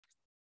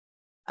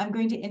I'm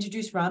going to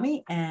introduce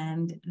Rami,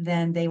 and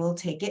then they will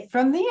take it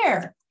from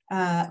there.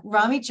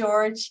 Rami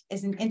George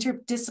is an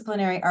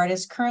interdisciplinary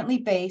artist currently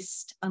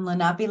based on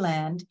Lenape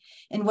land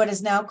in what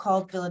is now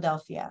called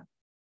Philadelphia.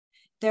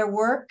 Their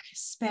work,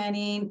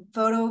 spanning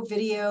photo,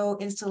 video,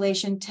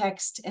 installation,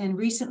 text, and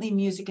recently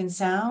music and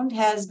sound,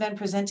 has been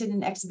presented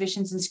in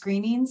exhibitions and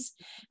screenings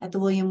at the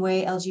William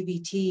Way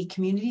LGBT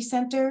Community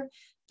Center,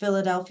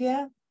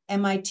 Philadelphia,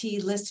 MIT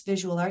List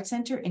Visual Arts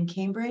Center in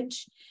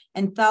Cambridge,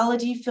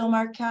 Anthology Film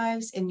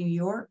Archives in New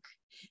York,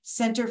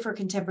 Center for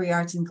Contemporary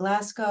Arts in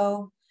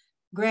Glasgow,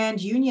 Grand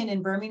Union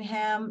in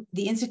Birmingham,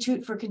 the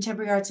Institute for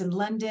Contemporary Arts in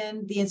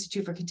London, the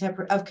Institute for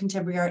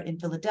Contemporary Art in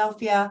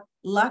Philadelphia,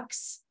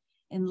 Lux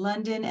in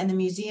London, and the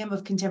Museum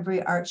of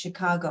Contemporary Art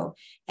Chicago,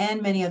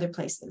 and many other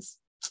places.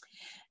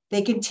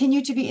 They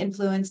continue to be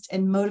influenced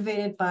and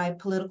motivated by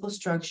political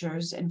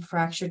structures and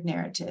fractured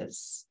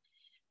narratives.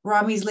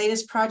 Rami's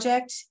latest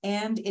project,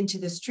 And Into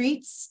the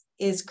Streets,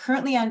 is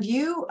currently on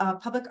view, a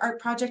public art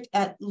project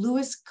at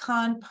Lewis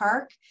Kahn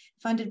Park,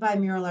 funded by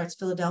Mural Arts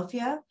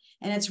Philadelphia,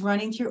 and it's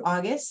running through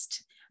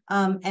August.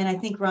 And I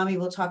think Rami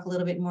will talk a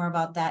little bit more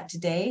about that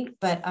today,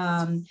 but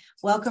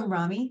welcome,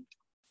 Rami.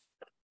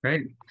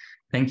 Great.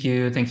 Thank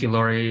you,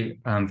 Lori,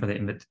 for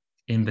the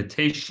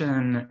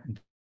invitation,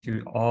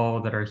 to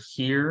all that are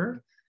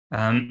here.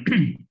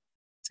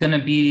 It's going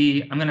to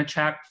be, I'm going to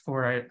chat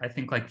for, I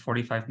think, like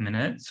 45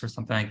 minutes or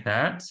something like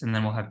that, and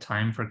then we'll have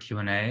time for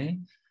Q&A.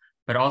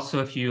 But also,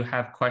 if you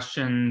have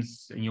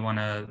questions and you want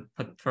to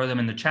throw them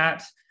in the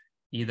chat,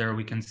 either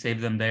we can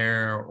save them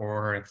there,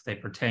 or if they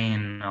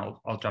pertain,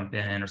 I'll jump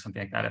in or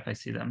something like that if I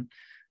see them.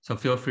 So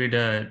feel free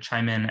to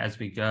chime in as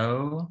we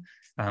go.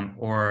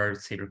 Or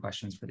save your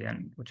questions for the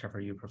end,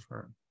 whichever you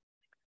prefer.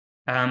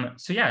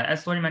 So yeah,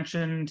 as Lori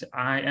mentioned,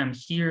 I am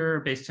here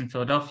based in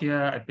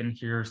Philadelphia. I've been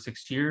here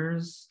 6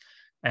 years,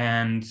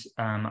 and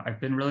I've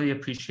been really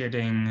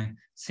appreciating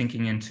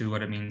sinking into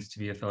what it means to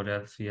be a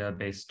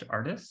Philadelphia-based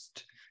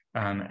artist.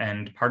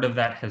 And part of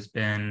that has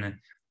been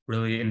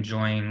really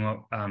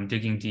enjoying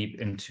digging deep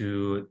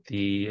into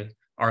the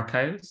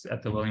archives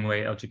at the William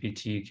Way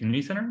LGBT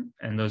Community Center,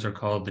 and those are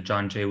called the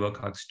John J.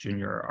 Wilcox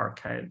Jr.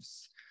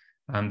 Archives.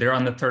 They're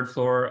on the 3rd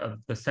floor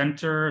of the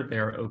center.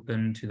 They're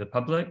open to the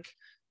public.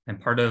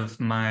 And part of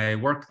my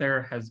work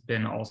there has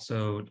been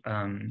also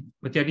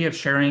with the idea of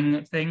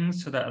sharing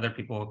things so that other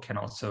people can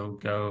also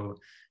go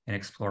and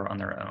explore on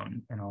their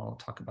own. And I'll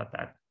talk about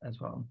that as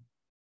well.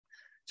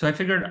 So I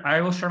figured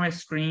I will share my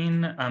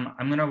screen.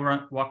 I'm going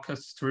to walk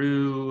us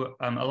through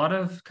a lot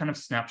of kind of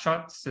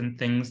snapshots and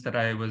things that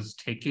I was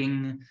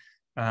taking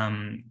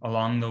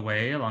along the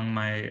way, along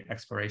my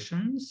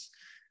explorations.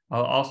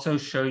 I'll also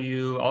show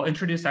you, I'll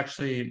introduce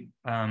actually,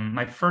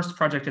 my first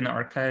project in the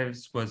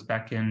archives was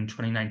back in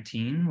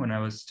 2019 when I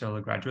was still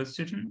a graduate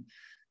student.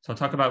 So I'll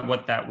talk about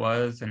what that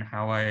was and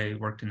how I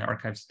worked in the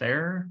archives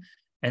there.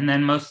 And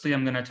then mostly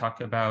I'm going to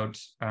talk about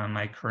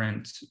my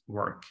current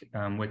work,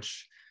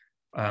 which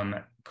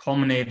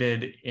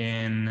culminated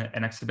in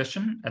an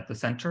exhibition at the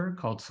center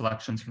called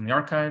Selections from the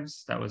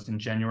Archives. That was in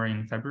January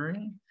and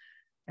February.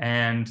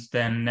 And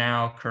then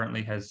now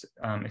currently has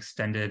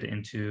extended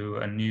into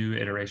a new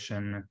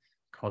iteration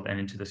called And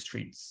Into the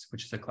Streets,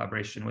 which is a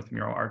collaboration with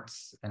Mural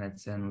Arts, and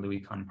it's in Louis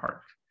Kahn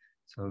Park.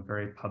 So a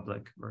very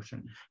public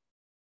version.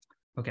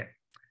 Okay,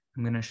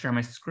 I'm going to share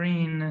my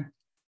screen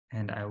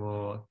and I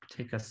will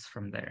take us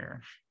from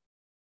there.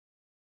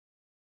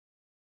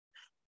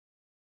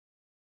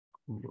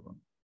 Cool.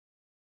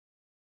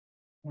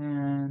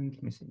 And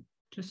let me see,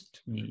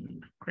 just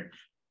me, great.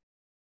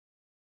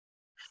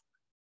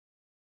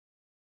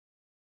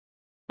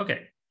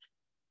 Okay,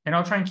 and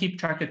I'll try and keep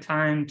track of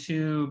time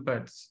too,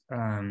 but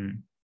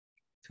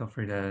feel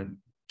free to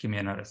give me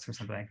a notice or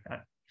something like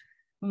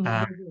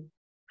that.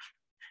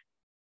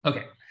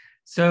 Okay,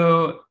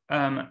 so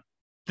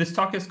this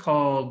talk is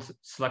called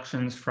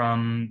Selections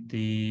from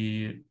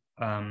the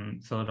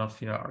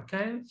Philadelphia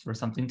Archives, or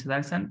something to that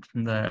extent,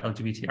 from the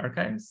LGBT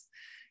Archives.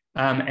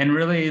 And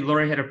really,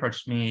 Lori had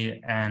approached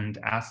me and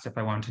asked if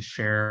I wanted to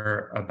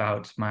share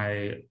about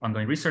my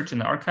ongoing research in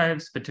the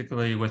archives,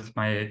 particularly with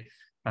my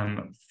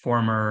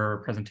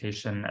former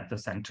presentation at the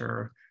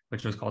center,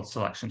 which was called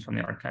Selections from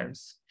the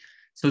Archives.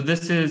 So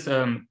this is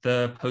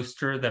the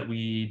poster that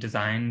we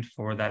designed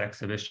for that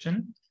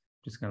exhibition.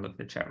 Just gonna look at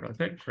the chat real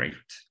quick, great.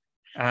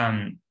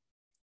 And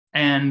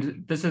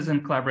this is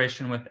in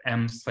collaboration with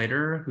M.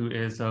 Slater, who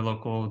is a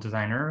local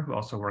designer who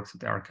also works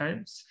at the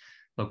archives,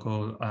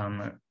 local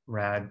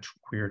rad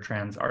queer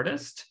trans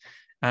artist.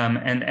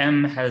 And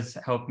M has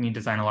helped me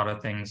design a lot of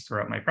things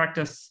throughout my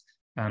practice,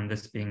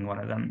 this being one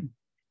of them.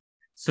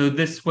 So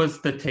this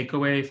was the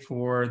takeaway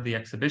for the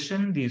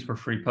exhibition. These were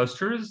free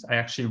posters. I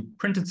actually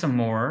printed some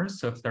more,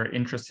 so if they're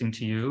interesting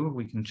to you,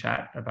 we can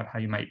chat about how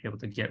you might be able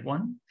to get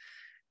one.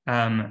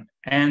 And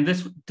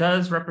this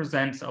does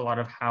represent a lot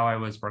of how I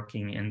was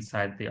working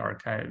inside the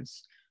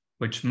archives,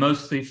 which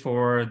mostly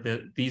for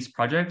these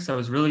projects, I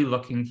was really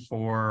looking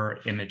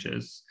for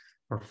images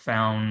or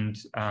found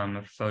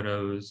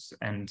photos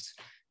and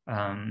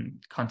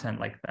content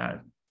like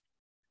that.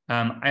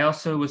 I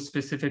also was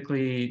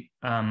specifically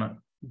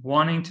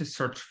wanting to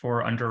search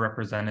for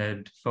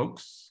underrepresented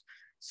folks.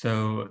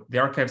 So the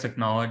archives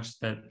acknowledge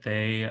that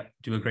they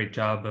do a great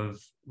job of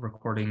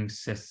recording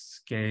cis,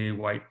 gay,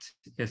 white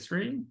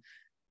history,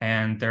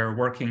 and they're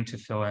working to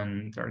fill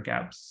in their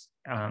gaps.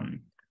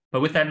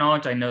 But with that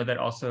knowledge, I know that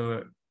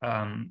also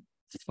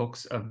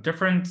folks of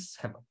difference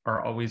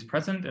are always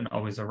present and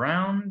always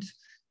around.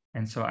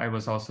 And so I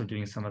was also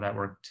doing some of that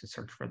work to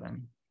search for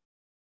them.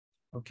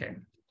 Okay.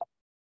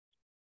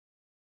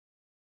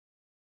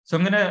 So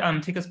I'm gonna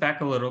take us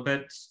back a little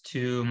bit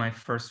to my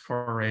first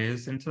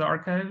forays into the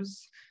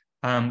archives.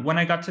 When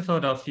I got to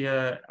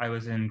Philadelphia, I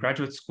was in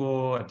graduate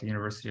school at the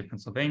University of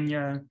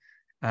Pennsylvania.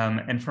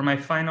 And for my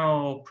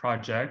final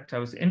project, I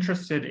was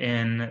interested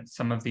in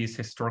some of these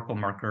historical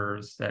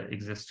markers that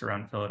exist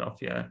around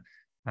Philadelphia.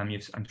 I'm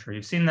sure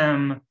you've seen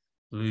them,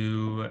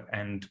 blue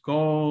and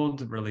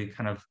gold, really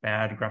kind of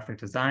bad graphic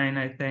design,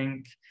 I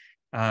think.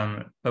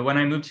 But when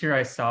I moved here,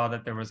 I saw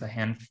that there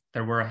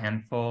were a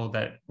handful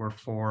that were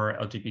for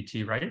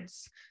LGBT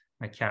rights.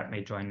 My cat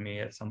may join me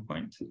at some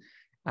point.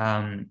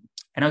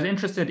 And I was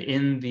interested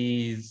in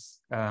these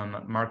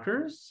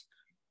markers,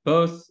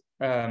 both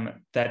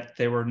that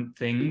they were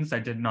things I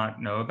did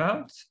not know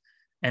about,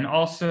 and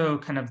also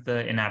kind of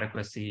the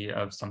inadequacy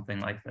of something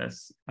like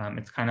this.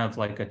 It's kind of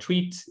like a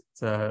tweet.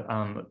 It's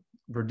a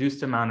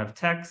reduced amount of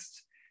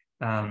text.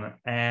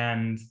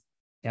 And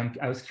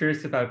I was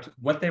curious about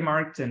what they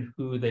marked and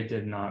who they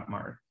did not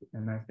mark.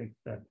 And I think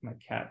that my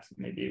cat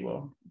maybe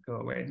will go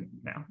away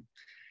now.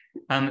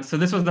 So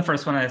this was the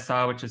first one I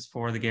saw, which is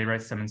for the gay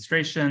rights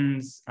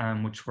demonstrations,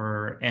 which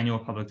were annual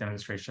public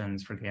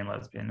demonstrations for gay and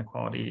lesbian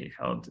equality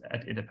held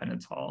at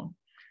Independence Hall.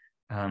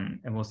 And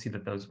we'll see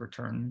that those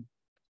return.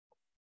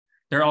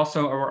 There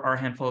also are a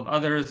handful of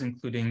others,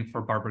 including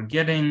for Barbara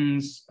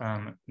Giddings,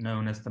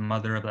 known as the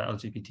mother of the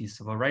LGBT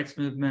civil rights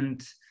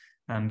movement.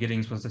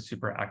 Giddings was a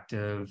super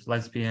active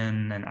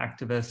lesbian and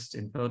activist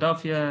in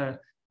Philadelphia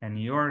and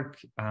New York,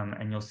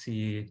 and you'll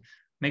see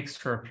makes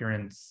her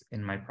appearance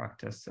in my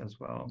practice as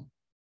well.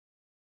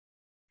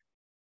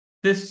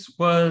 This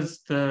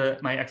was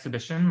my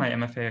exhibition, my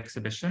MFA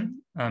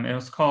exhibition. It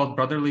was called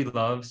Brotherly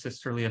Love,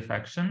 Sisterly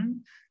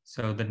Affection.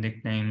 So the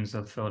nicknames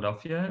of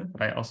Philadelphia,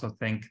 but I also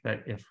think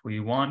that if we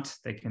want,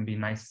 they can be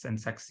nice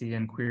and sexy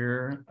and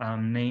queer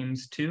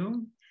names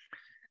too.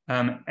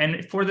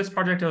 And for this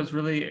project, I was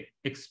really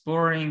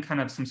exploring kind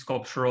of some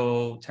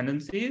sculptural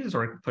tendencies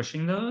or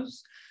pushing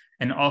those,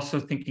 and also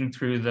thinking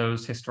through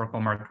those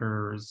historical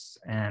markers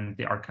and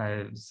the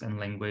archives and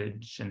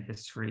language and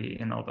history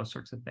and all those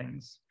sorts of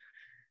things.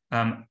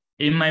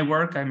 In my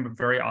work, I'm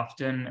very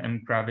often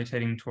am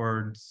gravitating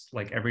towards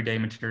like everyday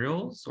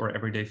materials or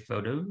everyday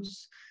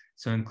photos.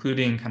 So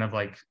including kind of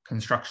like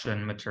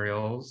construction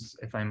materials,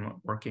 if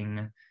I'm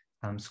working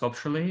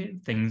sculpturally,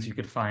 things you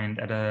could find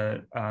at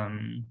a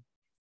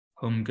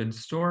home goods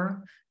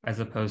store, as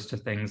opposed to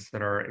things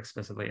that are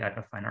explicitly at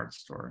a fine arts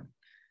store.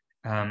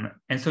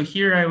 And so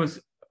here I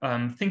was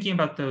thinking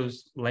about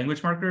those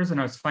language markers, and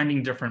I was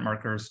finding different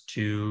markers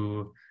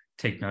to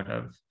take note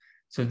of.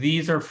 So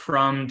these are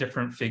from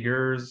different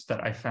figures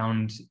that I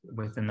found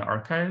within the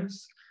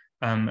archives.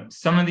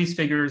 Some of these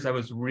figures I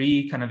was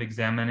kind of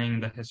examining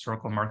the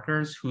historical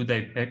markers, who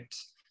they picked,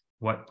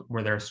 what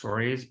were their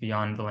stories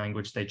beyond the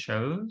language they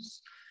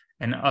chose.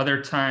 And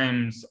other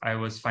times I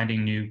was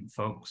finding new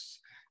folks.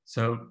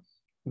 So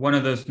one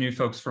of those new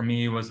folks for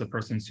me was the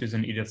person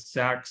Susan Edith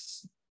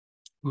Sachs,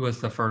 who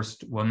was the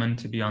first woman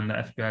to be on the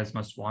FBI's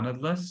most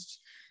wanted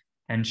list.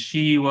 And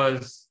she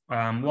was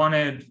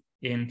wanted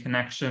in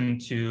connection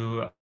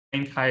to a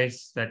bank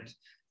heist that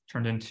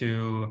turned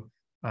into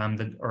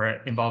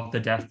involved the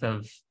death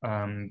of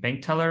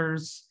bank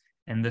tellers.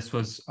 And this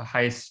was a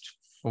heist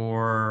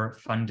for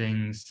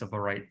funding civil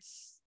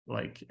rights,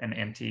 like an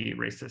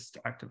anti-racist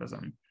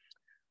activism.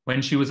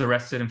 When she was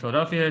arrested in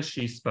Philadelphia,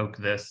 she spoke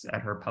this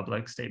at her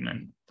public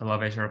statement: "The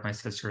love I share with my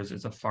sisters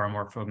is a far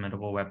more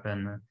formidable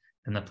weapon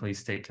than the police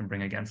state can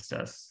bring against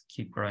us.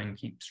 Keep growing,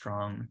 keep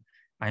strong.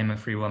 I am a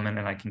free woman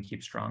and I can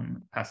keep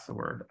strong. Pass the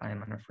word, I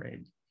am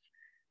unafraid."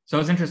 So I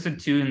was interested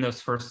too in those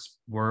first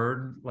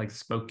word, like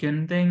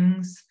spoken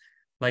things.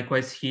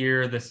 Likewise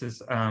here, this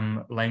is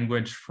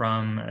language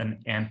from an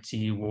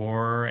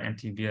anti-war,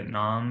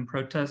 anti-Vietnam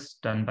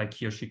protest done by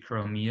Kiyoshi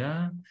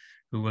Kuromiya,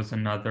 who was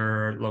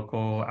another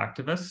local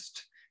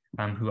activist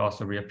who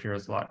also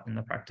reappears a lot in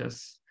the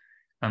practice.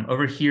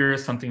 Over here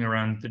is something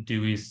around the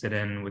Dewey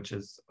sit-in, which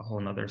is a whole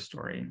nother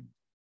story.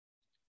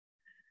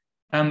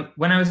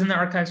 When I was in the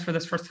archives for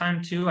this first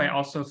time too, I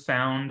also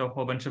found a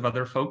whole bunch of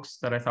other folks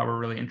that I thought were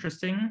really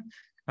interesting.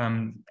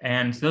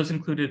 And those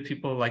included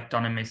people like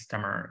Donna Mae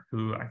Stemmer,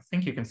 who I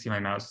think you can see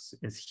my mouse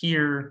is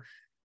here.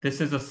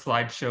 This is a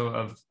slideshow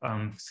of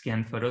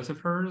scanned photos of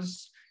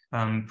hers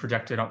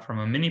projected up from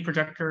a mini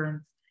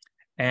projector.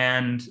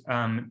 And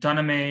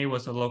Donna Mae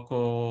was a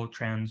local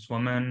trans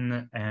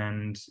woman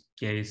and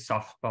gay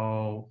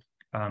softball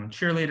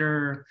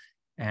cheerleader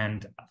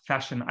and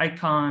fashion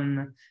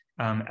icon,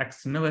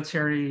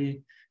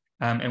 ex-military.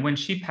 And when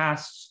she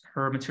passed,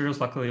 her materials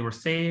luckily were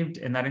saved,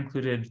 and that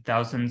included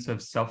thousands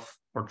of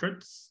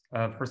self-portraits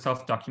of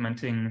herself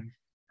documenting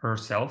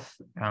herself,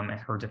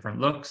 her different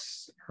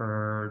looks,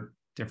 her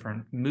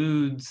different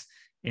moods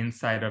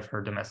inside of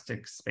her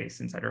domestic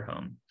space inside her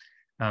home.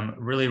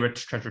 Really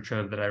rich treasure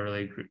trove that I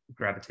really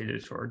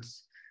gravitated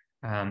towards.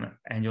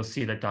 And you'll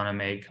see that Donna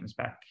May comes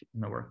back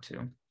in the work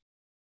too.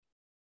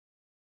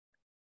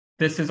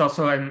 This is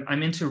also,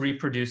 I'm into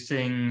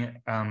reproducing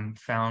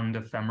found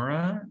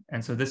ephemera.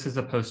 And so this is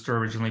a poster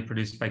originally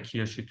produced by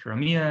Kiyoshi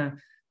Kuromiya,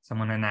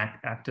 someone, an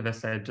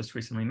activist I had just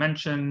recently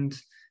mentioned.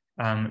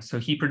 So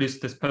he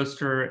produced this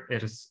poster.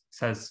 It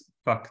says,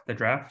 "Fuck the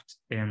draft"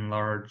 in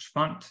large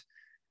font.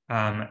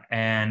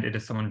 And it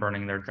is someone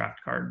burning their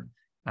draft card.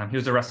 He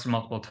was arrested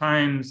multiple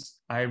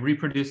times. I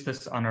reproduced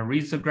this on a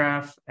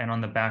risograph, and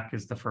on the back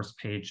is the first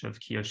page of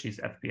Kiyoshi's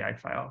FBI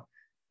file.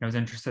 I was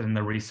interested in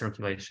the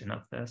recirculation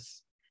of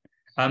this.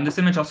 This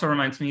image also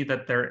reminds me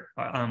that there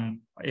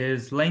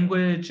is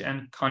language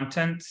and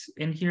content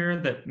in here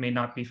that may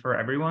not be for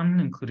everyone,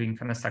 including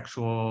kind of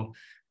sexual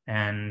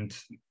and,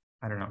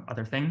 I don't know,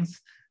 other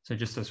things. So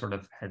just a sort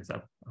of heads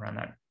up around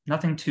that.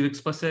 Nothing too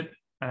explicit,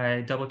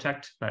 I double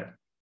checked, but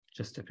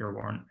just if you're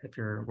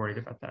worried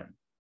about that.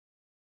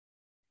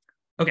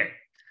 Okay,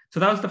 so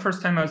that was the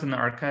first time I was in the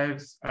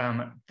archives.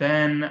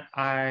 Then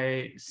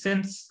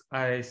since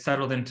I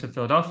settled into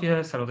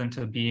Philadelphia, settled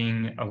into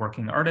being a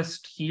working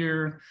artist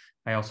here,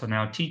 I also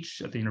now teach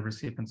at the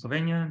University of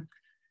Pennsylvania.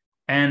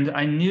 And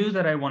I knew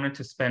that I wanted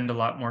to spend a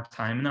lot more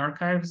time in the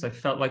archives. I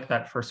felt like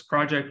that first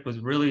project was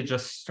really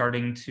just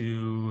starting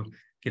to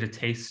get a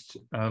taste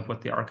of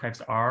what the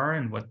archives are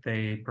and what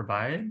they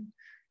provide.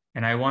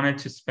 And I wanted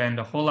to spend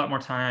a whole lot more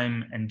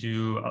time and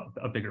do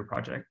a bigger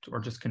project or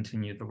just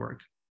continue the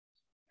work.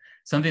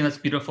 Something that's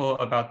beautiful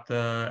about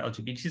the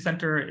LGBT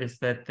Center is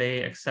that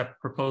they accept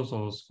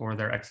proposals for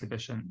their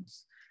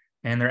exhibitions.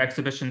 And their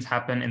exhibitions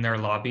happen in their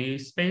lobby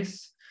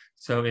space.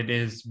 So it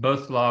is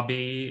both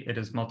lobby, it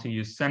is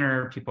multi-use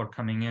center. People are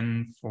coming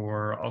in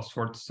for all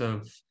sorts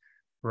of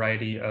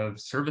variety of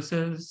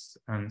services,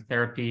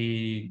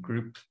 therapy,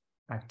 group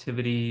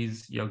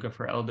activities, yoga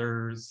for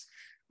elders,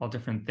 all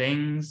different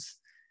things.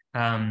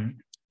 And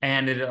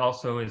it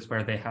also is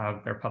where they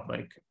have their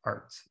public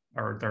art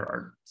or their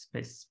art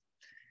space.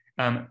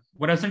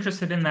 What I was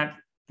interested in, that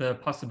the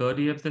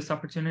possibility of this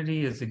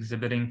opportunity is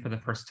exhibiting for the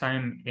first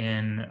time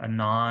in a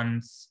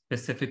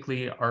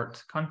non-specifically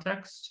art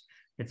context.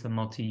 It's a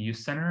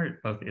multi-use center. It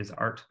both is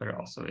art, but it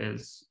also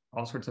is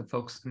all sorts of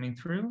folks coming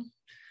through.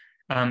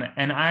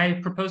 And I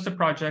proposed a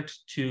project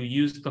to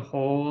use the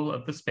whole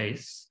of the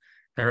space.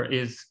 There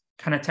is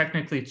kind of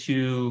technically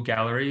two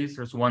galleries.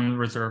 There's one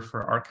reserved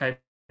for archive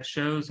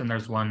shows, and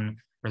there's one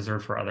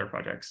reserved for other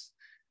projects.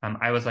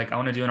 I was like, I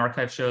want to do an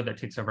archive show that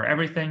takes over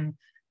everything.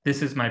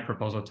 This is my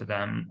proposal to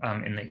them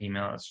in the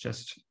email. It's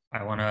just,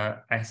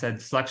 I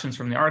said selections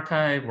from the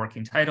archive,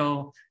 working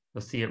title.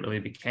 You'll see it really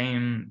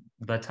became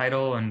the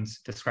title and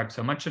described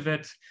so much of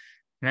it.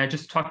 And I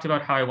just talked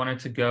about how I wanted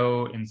to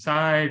go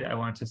inside. I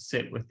wanted to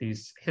sit with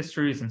these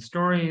histories and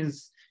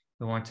stories.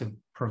 I want to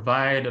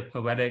provide a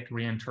poetic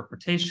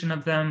reinterpretation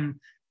of them.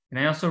 And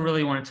I also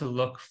really wanted to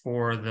look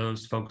for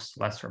those folks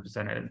less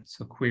represented.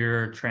 So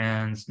queer,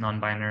 trans,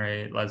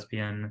 non-binary,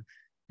 lesbian.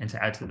 And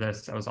to add to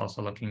this, I was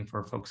also looking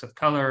for folks of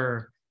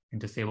color and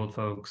disabled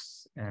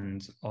folks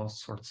and all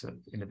sorts of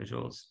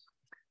individuals.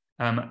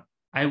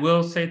 I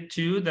will say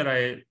too that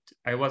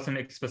I wasn't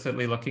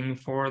explicitly looking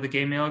for the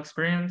gay male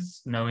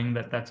experience, knowing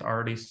that that's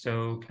already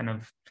so kind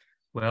of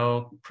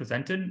well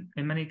presented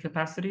in many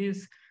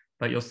capacities.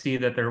 But you'll see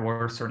that there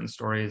were certain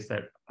stories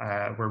that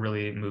were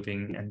really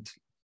moving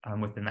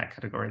and within that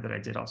category that I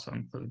did also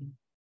include.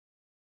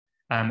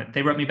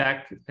 They wrote me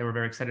back. They were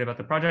very excited about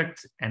the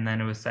project, and then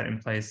it was set in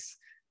place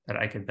that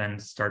I could then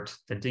start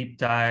the deep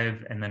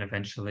dive and then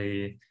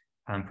eventually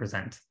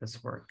present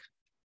this work.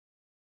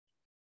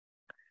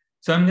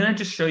 So I'm gonna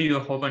just show you a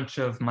whole bunch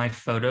of my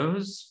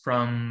photos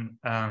from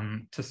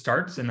to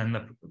start, and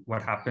then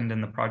what happened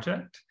in the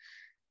project.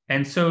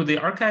 And so the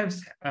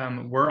archives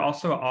were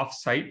also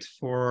off-site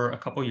for a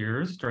couple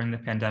years during the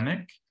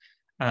pandemic.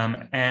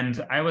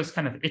 And I was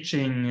kind of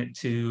itching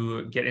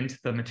to get into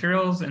the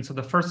materials. And so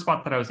the first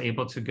spot that I was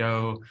able to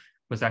go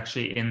was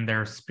actually in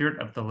their Spirit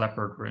of the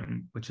Leopard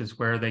room, which is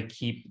where they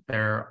keep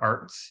their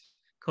art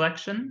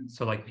collection.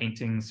 So like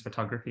paintings,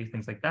 photography,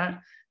 things like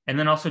that. And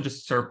then also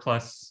just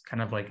surplus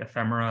kind of like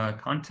ephemera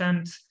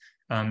content,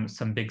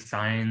 some big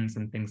signs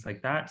and things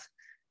like that.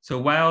 So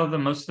while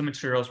most of the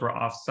materials were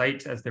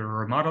off-site as they were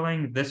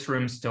remodeling, this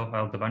room still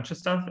held a bunch of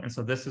stuff. And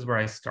so this is where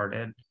I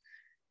started.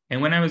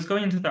 And when I was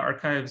going into the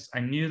archives,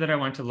 I knew that I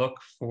wanted to look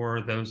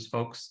for those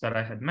folks that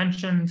I had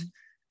mentioned.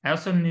 I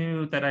also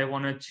knew that I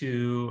wanted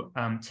to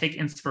take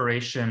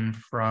inspiration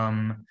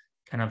from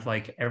kind of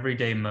like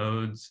everyday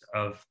modes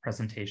of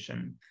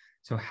presentation.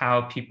 So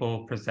how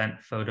people present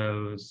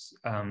photos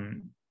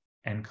and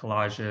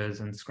collages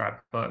and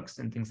scrapbooks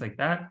and things like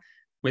that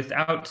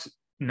without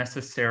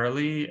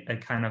necessarily a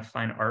kind of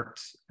fine art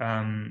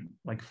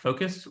like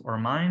focus or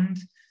mind.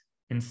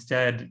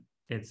 Instead,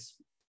 it's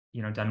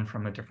done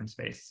from a different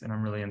space. And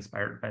I'm really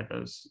inspired by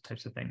those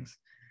types of things.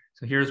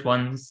 So here's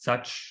one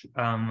such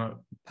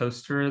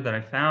poster that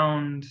I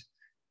found.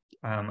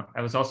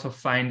 I was also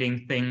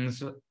finding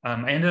things,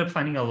 I ended up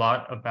finding a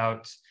lot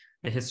about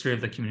the history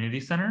of the community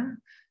center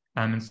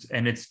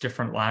and its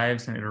different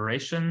lives and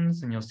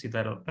iterations. And you'll see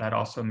that that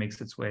also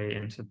makes its way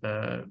into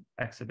the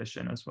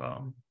exhibition as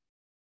well.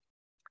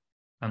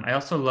 I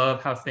also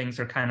love how things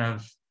are kind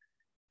of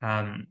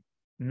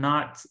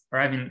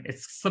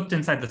it's slipped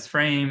inside this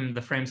frame.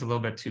 The frame's a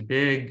little bit too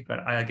big, but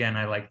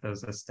I like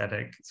those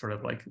aesthetic sort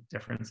of like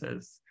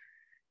differences.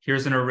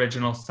 Here's an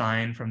original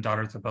sign from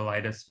Daughters of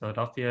Bilitis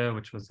Philadelphia,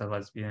 which was a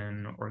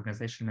lesbian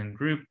organization and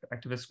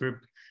activist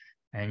group.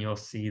 And you'll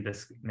see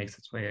this makes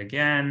its way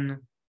again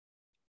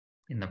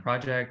in the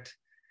project.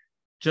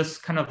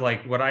 Just kind of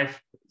like what I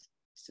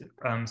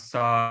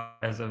saw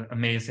as an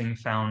amazing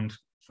found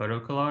photo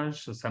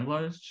collage,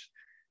 assemblage.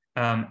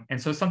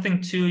 And so something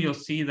too, you'll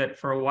see that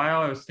for a while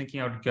I was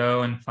thinking I would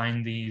go and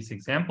find these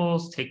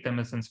examples, take them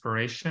as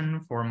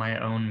inspiration for my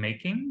own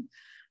making.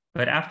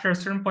 But after a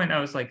certain point,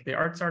 I was like, the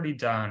art's already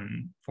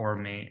done for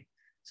me.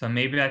 So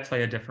maybe I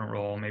play a different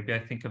role. Maybe I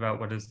think about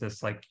what is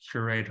this like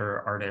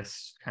curator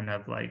artist kind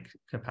of like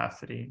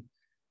capacity.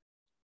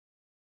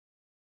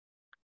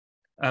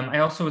 I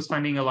also was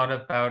finding a lot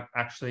about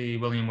actually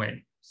William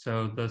Way.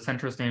 So the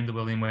center is named the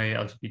William Way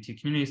LGBT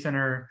Community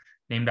Center,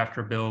 named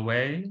after Bill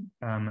Way,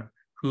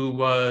 who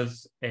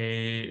was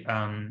a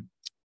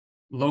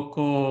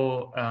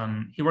local,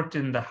 he worked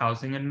in the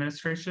housing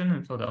administration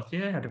in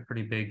Philadelphia, had a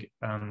pretty big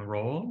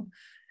role.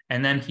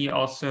 And then he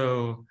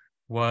also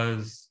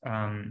was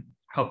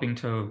helping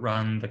to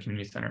run the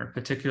community center,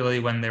 particularly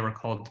when they were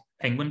called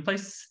Penguin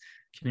Place,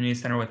 Community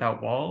Center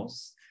Without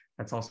Walls.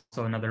 That's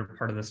also another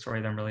part of the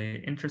story that I'm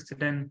really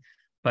interested in.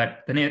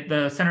 But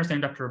the center's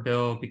named after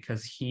Bill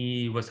because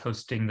he was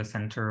hosting the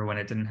center when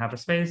it didn't have a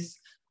space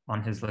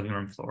on his living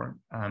room floor.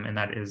 And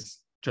that is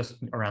just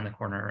around the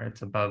corner.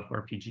 It's above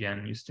where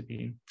PGN used to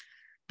be.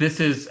 This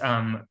is,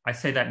 I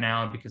say that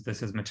now because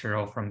this is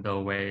material from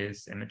Bill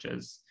Way's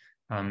images.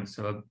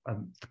 So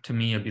to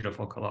me, a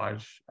beautiful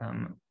collage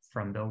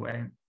from Bill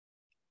Way. I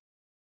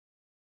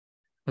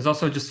was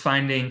also just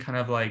finding kind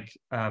of like,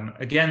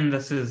 again,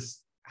 this is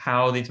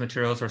how these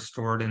materials are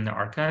stored in the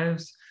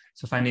archives.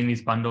 So finding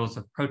these bundles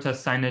of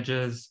protest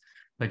signages,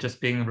 but just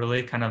being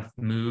really kind of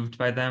moved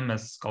by them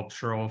as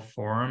sculptural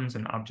forms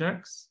and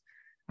objects.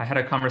 I had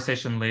a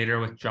conversation later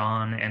with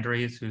John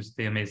Andrews, who's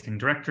the amazing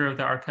director of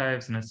the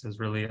archives, and this has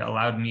really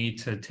allowed me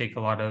to take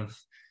a lot of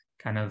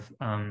kind of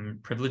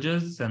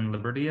privileges and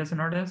liberty as an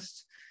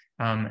artist.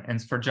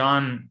 And for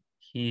John,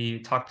 he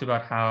talked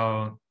about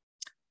how,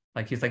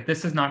 like, he's like,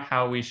 this is not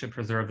how we should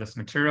preserve this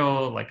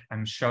material. Like,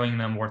 I'm showing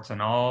them warts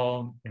and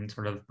all and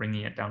sort of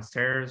bringing it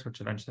downstairs, which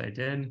eventually I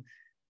did.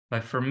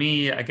 But for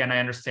me, again, I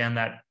understand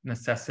that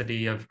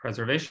necessity of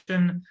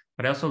preservation,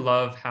 but I also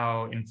love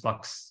how in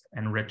flux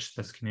and rich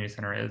this community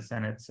center is.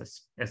 And it's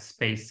a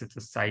space, it's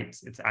a site,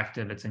 it's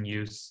active, it's in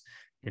use.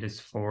 It is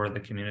for the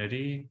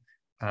community.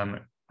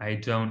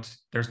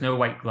 There's no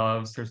white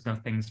gloves, there's no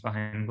things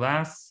behind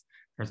glass.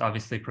 There's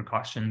obviously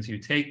precautions you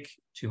take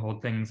to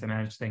hold things and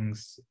manage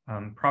things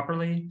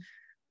properly,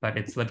 but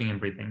it's living and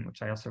breathing,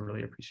 which I also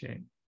really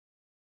appreciate.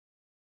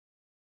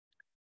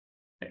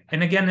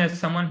 And again, as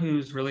someone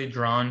who's really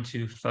drawn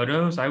to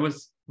photos, I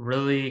was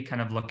really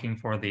kind of looking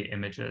for the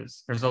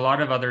images. There's a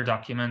lot of other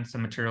documents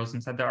and materials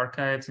inside the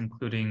archives,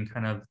 including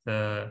kind of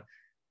the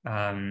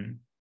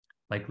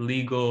like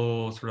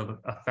legal sort of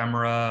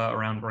ephemera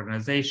around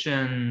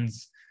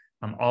organizations,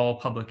 all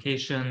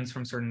publications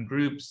from certain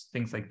groups,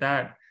 things like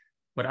that.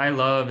 What I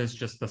love is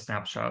just the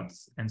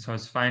snapshots. And so I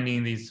was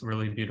finding these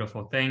really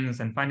beautiful things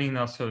and finding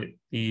also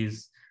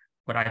these,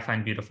 what I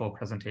find beautiful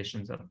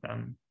presentations of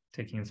them,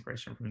 taking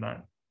inspiration from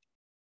that.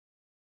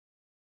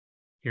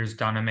 Here's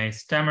Donna Mae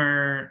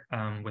Stemmer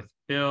with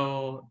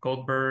Bill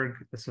Goldberg.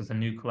 This was a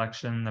new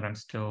collection that I'm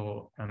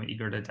still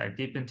eager to dive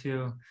deep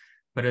into.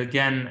 But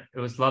again, it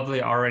was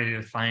lovely already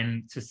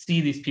to see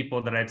these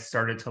people that I'd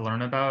started to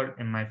learn about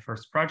in my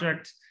first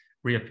project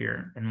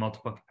reappear in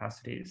multiple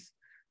capacities.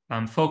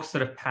 Folks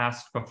that have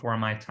passed before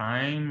my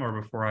time or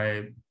before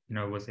I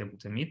was able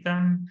to meet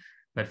them,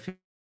 but feel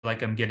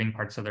like I'm getting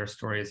parts of their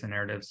stories and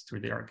narratives through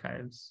the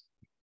archives.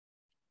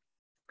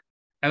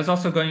 I was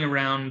also going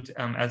around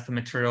as the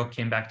material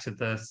came back to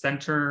the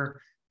center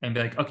and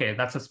be like, okay,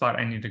 that's a spot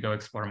I need to go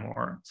explore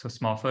more. So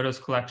small photos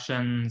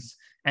collections,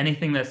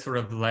 anything that sort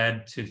of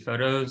led to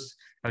photos,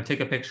 I would take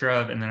a picture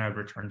of and then I would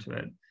return to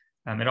it.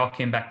 It all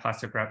came back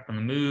plastic wrapped from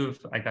the move.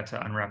 I got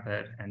to unwrap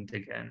it and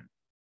dig in.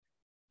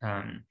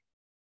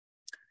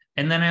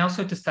 And then I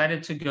also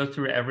decided to go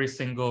through every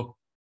single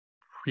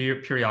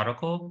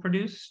periodical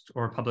produced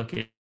or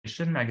publication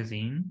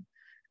magazine.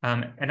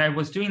 And I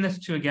was doing this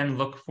to, again,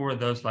 look for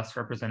those less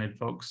represented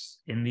folks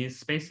in these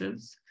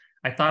spaces.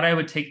 I thought I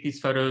would take these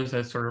photos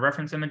as sort of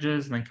reference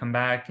images and then come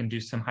back and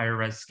do some higher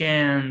res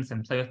scans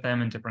and play with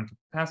them in different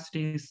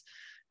capacities.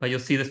 But you'll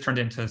see this turned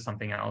into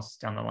something else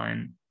down the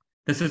line.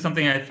 This is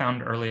something I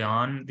found early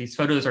on. These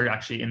photos are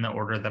actually in the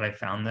order that I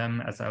found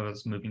them as I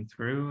was moving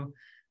through,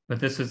 but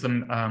this is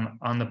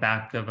on the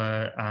back of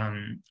a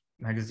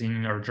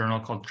magazine or journal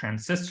called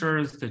Trans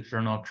Sisters, the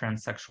Journal of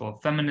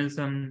Transsexual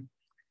Feminism.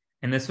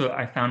 And this, what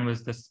I found,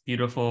 was this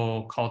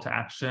beautiful call to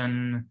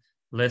action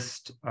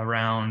list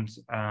around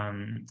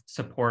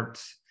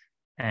support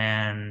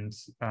and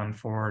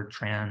for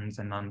trans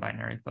and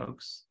non-binary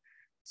folks.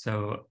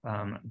 So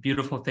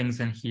beautiful things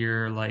in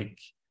here like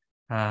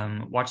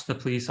watch the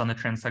police on the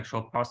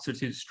transsexual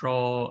prostitute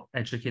stroll,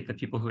 educate the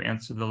people who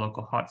answer the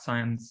local hot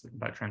signs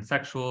about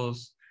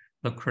transsexuals,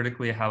 look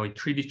critically at how we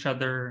treat each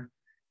other.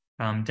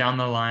 Down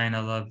the line,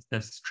 I love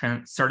this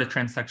start a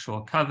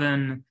transsexual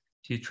coven,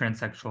 do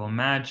transsexual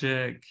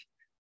magic,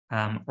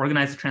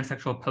 organize a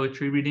transsexual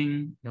poetry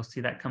reading. You'll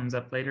see that comes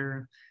up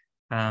later.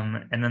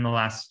 And then the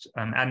last,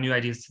 add new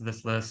ideas to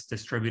this list,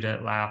 distribute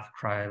it, laugh,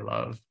 cry,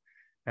 love.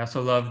 I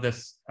also love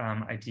this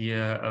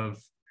idea of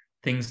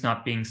things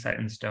not being set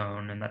in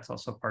stone, and that's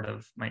also part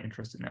of my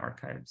interest in the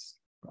archives.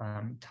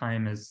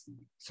 Time is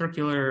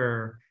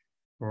circular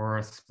or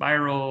a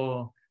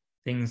spiral.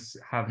 Things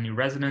have new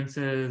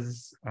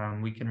resonances.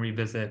 We can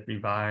revisit,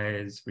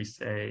 revise,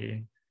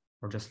 re-say,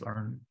 or just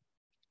learn.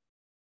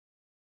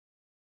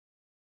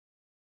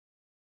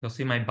 You'll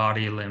see my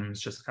body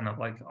limbs just kind of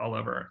like all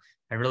over.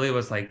 I really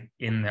was like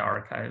in the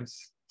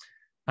archives.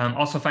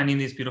 Also finding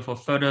these beautiful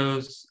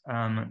photos.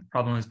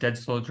 Problem is dead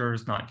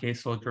soldiers, not gay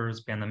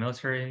soldiers, ban the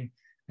military.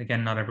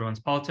 Again, not everyone's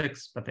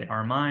politics, but they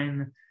are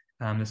mine.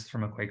 This is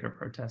from a Quaker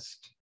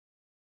protest.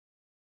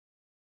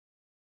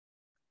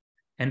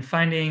 And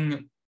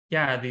finding,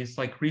 yeah, these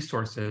like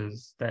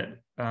resources that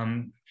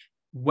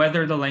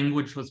whether the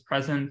language was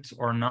present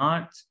or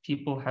not,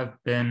 people have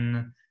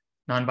been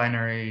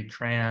non-binary,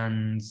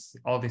 trans,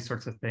 all these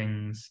sorts of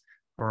things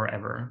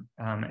forever.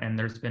 And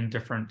there's been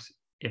different,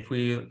 if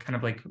we kind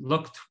of like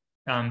look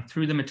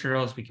through the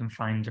materials, we can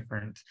find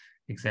different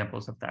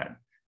examples of that.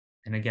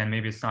 And again,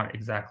 maybe it's not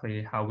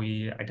exactly how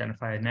we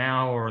identify it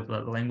now or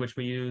the language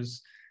we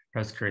use, but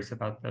I was curious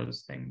about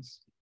those things.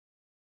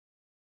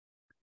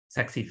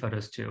 Sexy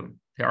photos too.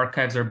 The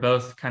archives are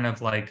both kind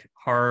of like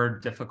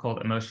hard,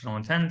 difficult, emotional,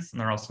 intense, and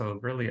they're also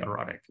really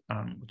erotic,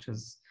 which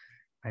is,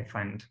 I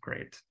find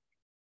great.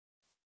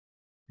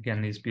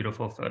 Again, these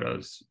beautiful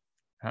photos.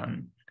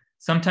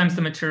 Sometimes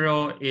the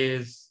material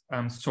is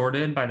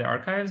sorted by the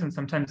archives and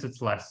sometimes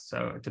it's less.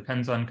 So it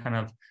depends on kind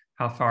of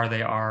how far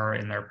they are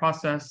in their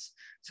process.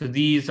 So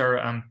these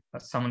are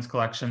someone's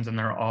collections and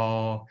they're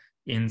all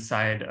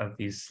inside of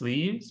these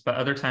sleeves, but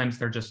other times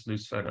they're just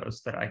loose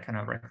photos that I kind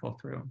of rifle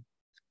through.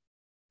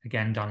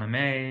 Again, Donna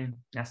Mae,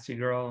 Nasty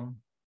Girl.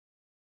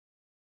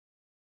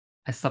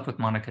 I slept with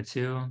Monica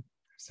too.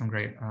 Some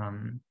great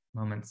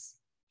moments.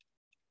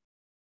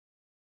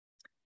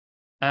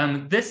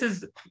 This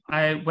is,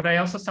 what I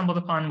also stumbled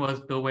upon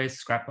was Bill Way's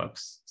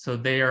scrapbooks. So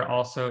they are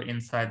also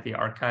inside the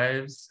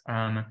archives.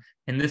 And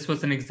this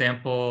was an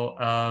example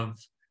of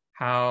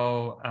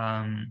how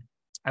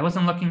I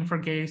wasn't looking for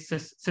gay,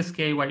 cis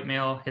gay white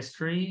male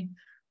history,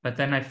 but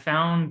then I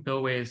found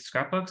Bill Way's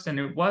scrapbooks, and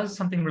it was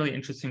something really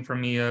interesting for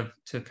me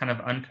to kind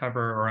of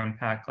uncover or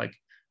unpack, like,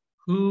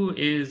 who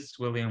is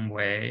William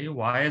Way?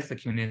 Why is the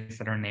communities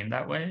that are named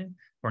that way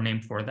or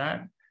named for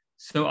that?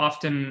 So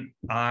often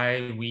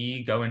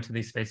we go into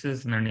these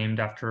spaces and they're named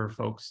after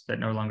folks that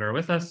no longer are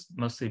with us,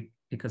 mostly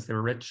because they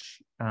were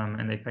rich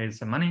and they paid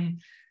some money.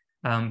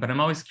 But I'm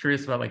always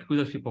curious about like who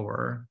those people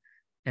were.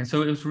 And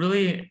so it was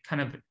really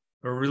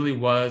really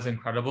was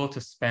incredible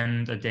to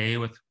spend a day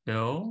with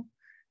Bill.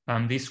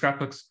 These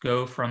scrapbooks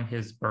go from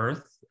his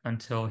birth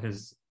until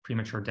his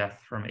premature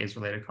death from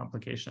AIDS-related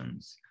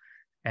complications.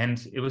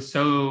 And it was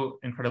so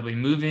incredibly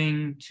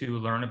moving to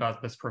learn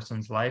about this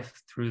person's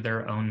life through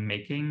their own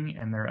making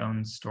and their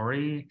own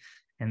story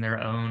and their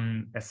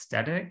own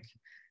aesthetic.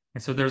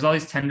 And so there's all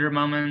these tender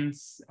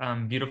moments,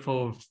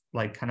 beautiful,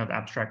 like kind of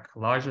abstract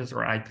collages,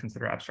 or I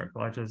consider abstract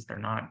collages. They're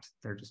not,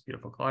 they're just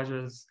beautiful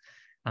collages.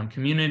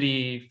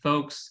 Community,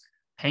 folks,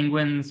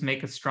 penguins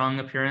make a strong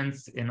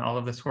appearance in all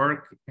of this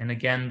work. And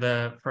again,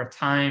 for a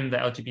time, the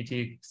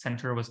LGBT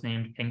Center was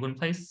named Penguin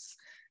Place,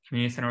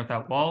 Community Center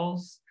Without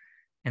Walls.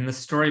 And the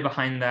story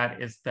behind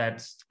that is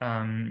that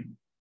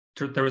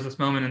there was this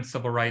moment in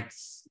civil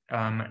rights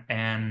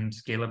and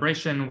gay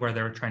liberation where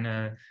they were trying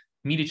to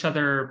meet each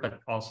other, but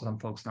also some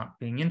folks not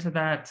being into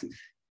that.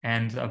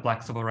 And a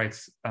Black civil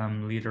rights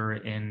leader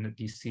in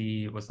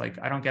DC was like,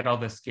 I don't get all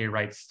this gay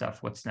rights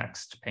stuff. What's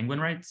next? Penguin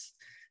rights?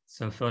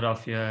 So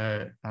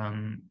Philadelphia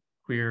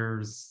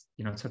queers,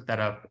 took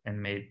that up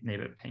and named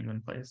it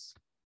Penguin Place.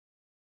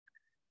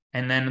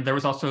 And then there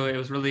was also, it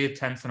was really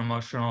tense and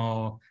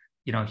emotional,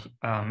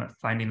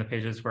 finding the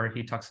pages where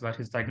he talks about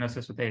his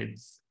diagnosis with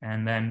AIDS,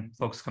 and then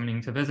folks coming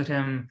to visit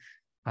him,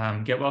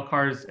 get well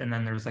cards, and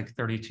then there's like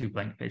 32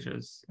 blank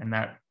pages. And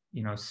that,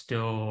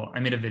 still, I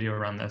made a video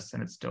around this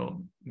and it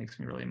still makes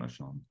me really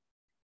emotional.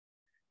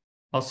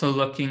 Also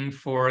looking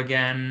for,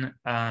 again,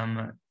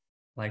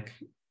 like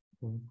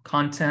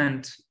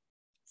content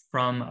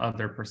from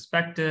other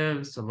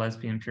perspectives, so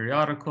lesbian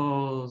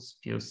periodicals,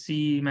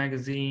 POC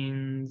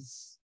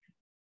magazines.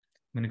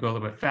 I'm going to go a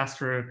little bit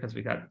faster because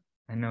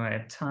I know I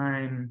have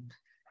time.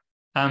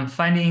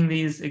 Finding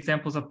these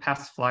examples of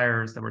past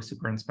flyers that were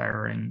super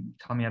inspiring,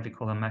 Tommy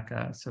Avicula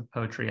Mecca, so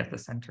poetry at the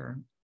center.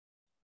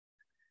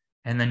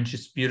 And then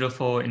just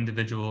beautiful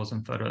individuals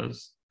and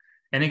photos.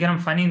 And again, I'm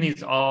finding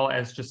these all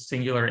as just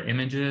singular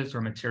images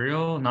or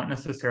material, not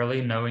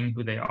necessarily knowing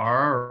who they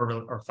are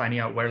or finding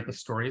out where the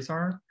stories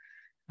are.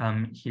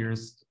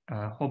 Here's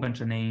a whole bunch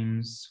of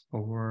names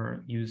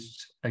for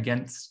used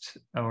against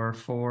or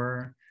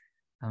for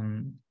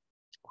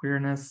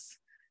queerness,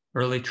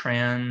 early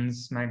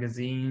trans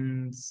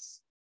magazines.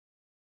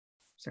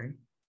 Sorry.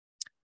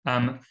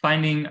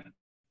 Finding,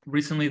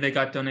 recently they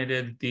got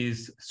donated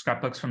these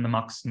scrapbooks from the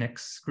Mox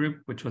Nix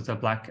group, which was a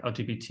Black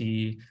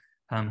LGBT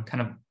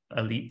kind of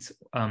elite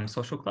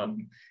social club,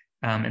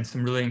 and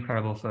some really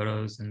incredible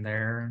photos in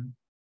there.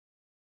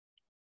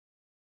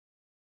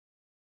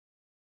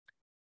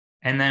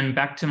 And then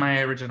back to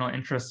my original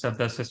interest of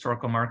those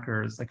historical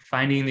markers, like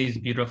finding these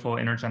beautiful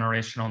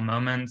intergenerational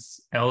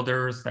moments,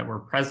 elders that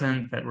were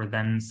present, that were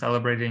then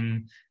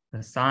celebrating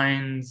the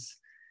signs.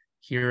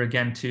 Here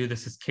again, too,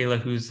 this is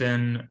Kayla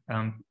Husen,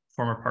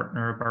 former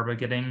partner Barbara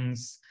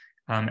Giddings,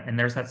 and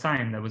there's that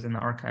sign that was in the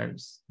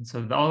archives. And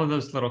so all of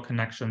those little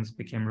connections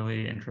became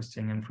really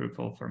interesting and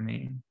fruitful for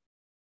me.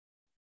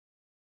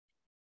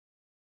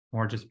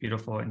 More just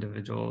beautiful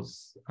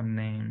individuals,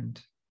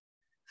 unnamed.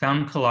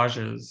 Found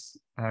collages.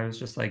 I was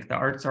just like, the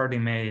art's already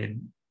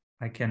made.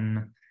 I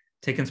can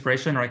take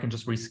inspiration or I can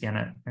just rescan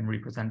it and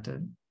represent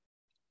it.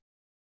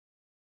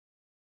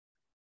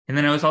 And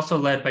then I was also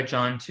led by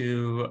John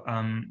to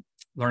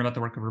learn about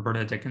the work of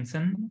Roberta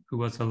Dickinson, who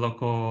was a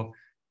local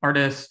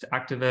artist,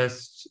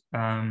 activist,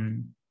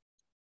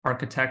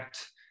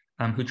 architect,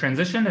 who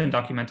transitioned and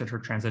documented her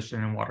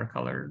transition in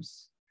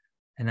watercolors.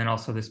 And then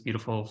also this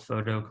beautiful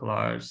photo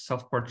collage,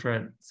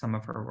 self-portrait, some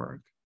of her work.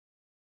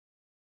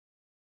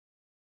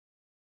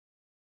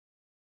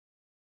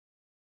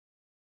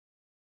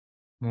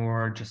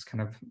 More just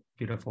kind of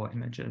beautiful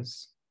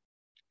images.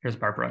 Here's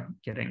Barbara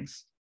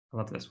Giddings. I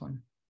love this one.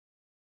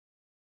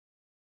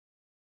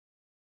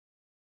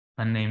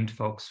 Unnamed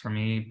folks for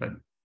me, but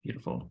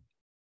beautiful.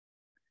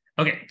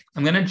 Okay,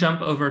 I'm gonna jump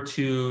over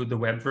to the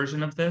web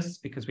version of this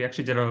because we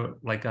actually did a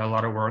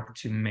lot of work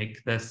to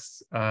make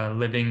this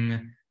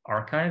living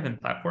archive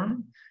and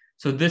platform.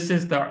 So this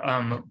is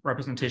the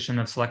representation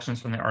of selections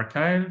from the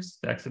archives,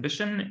 the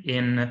exhibition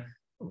in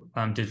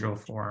digital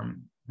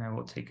form. And I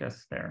will take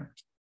us there.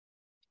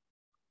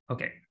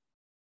 Okay.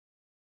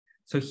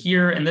 So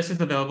here, and this is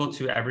available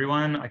to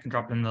everyone. I can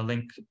drop in the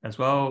link as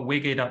well,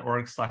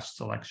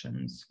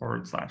 wege.org/selections/.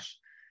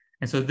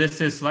 And so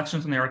this is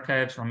selections from the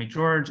archives, Rami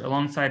George,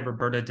 alongside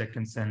Roberta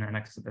Dickinson, an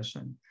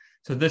exhibition.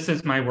 So this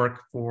is my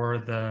work for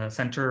the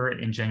center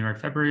in January,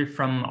 February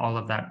from all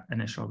of that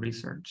initial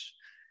research.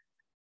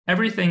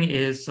 Everything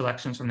is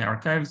selections from the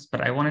archives, but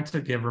I wanted to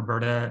give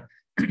Roberta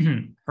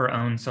her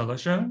own solo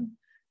show.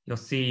 You'll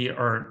see,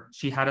 or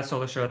she had a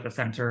solo show at the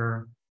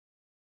center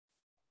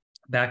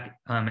back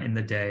in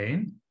the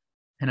day.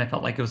 And I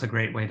felt like it was a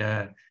great way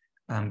to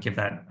give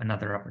that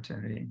another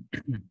opportunity.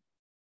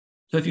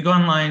 So if you go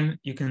online,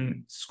 you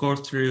can scroll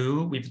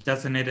through. We've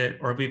designated,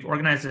 or we've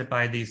organized it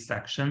by these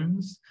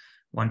sections,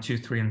 1, 2,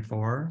 3, and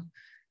 4.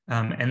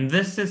 And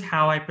this is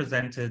how I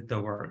presented the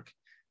work.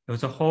 It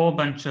was a whole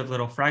bunch of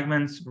little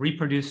fragments,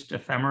 reproduced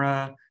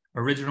ephemera,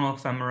 original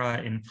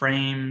ephemera in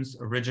frames,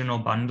 original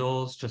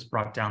bundles just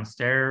brought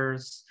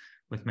downstairs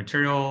with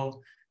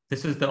material.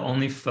 This is the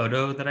only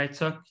photo that I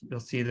took. You'll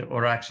see that,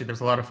 or actually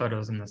there's a lot of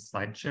photos in this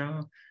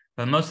slideshow,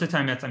 but most of the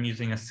time I'm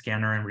using a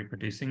scanner and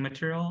reproducing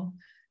material.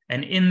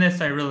 And in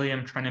this, I really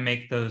am trying to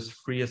make those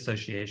free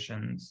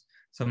associations.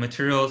 So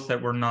materials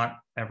that were not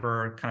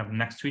ever kind of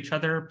next to each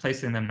other,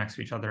 placing them next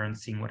to each other and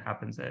seeing what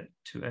happens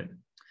to it.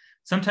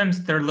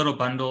 Sometimes they're little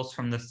bundles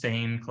from the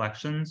same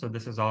collection. So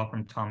this is all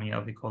from Tommy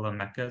Avicula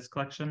Mecca's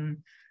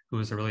collection, who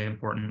is a really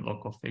important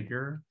local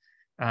figure.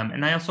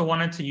 And I also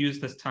wanted to use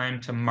this time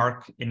to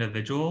mark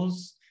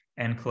individuals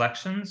and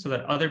collections so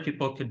that other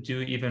people could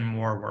do even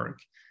more work.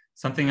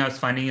 Something I was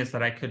finding is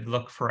that I could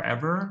look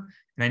forever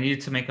and I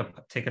needed to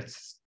take a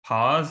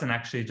pause and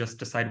actually just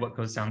decide what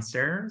goes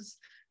downstairs.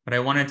 But I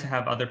wanted to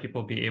have other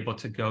people be able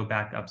to go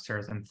back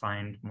upstairs and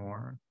find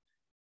more.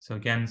 So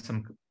again,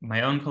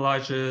 my own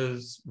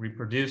collages,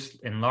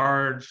 reproduced,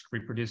 enlarged,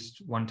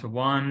 reproduced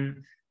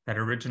one-to-one, that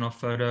original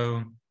photo.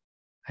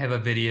 I have a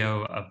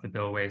video of the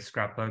Bill Way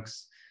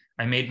scrapbooks.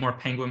 I made more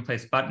penguin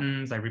place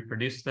buttons. I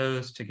reproduced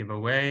those to give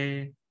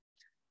away.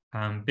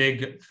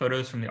 Big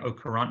photos from the Au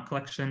Courant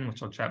collection,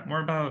 which I'll chat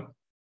more about,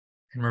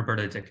 and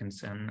Roberta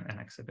Dickinson, an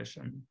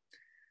exhibition.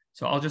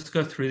 So I'll just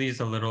go through these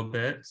a little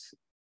bit.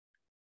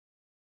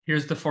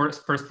 Here's the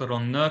first little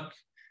nook,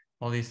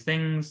 all these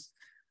things.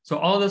 So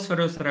all those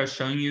photos that I was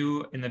showing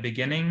you in the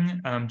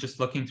beginning, just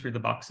looking through the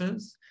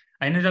boxes,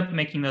 I ended up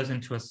making those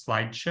into a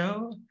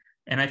slideshow.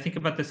 And I think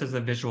about this as a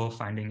visual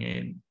finding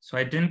aid. So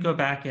I didn't go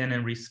back in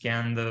and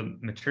rescan the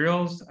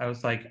materials. I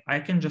was like, I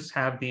can just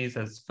have these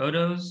as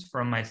photos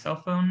from my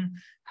cell phone,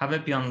 have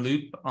it be on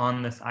loop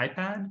on this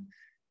iPad.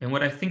 And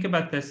what I think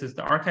about this is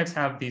the archives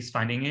have these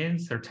finding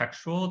aids, they're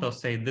textual. They'll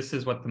say, this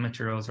is what the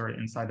materials are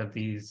inside of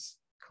these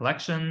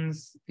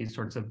collections, these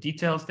sorts of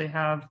details they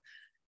have.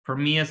 For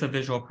me as a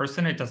visual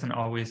person, it doesn't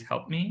always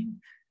help me.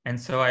 And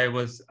so I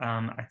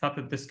thought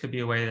that this could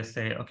be a way to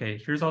say,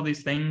 okay, here's all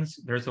these things.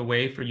 There's a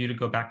way for you to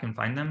go back and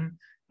find them.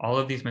 All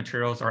of these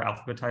materials are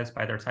alphabetized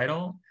by their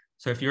title.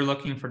 So if you're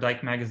looking for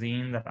Dyke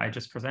magazine that I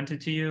just presented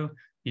to you,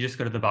 you just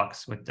go to the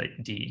box with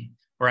D,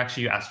 or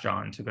actually you ask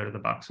John to go to the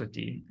box with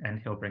D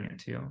and he'll bring it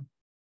to you.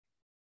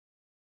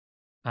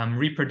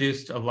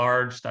 Reproduced a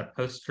large, that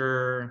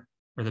poster,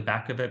 or the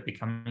back of it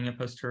becoming a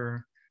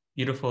poster.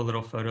 Beautiful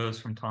little photos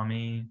from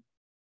Tommy.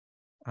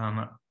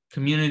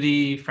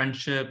 Community,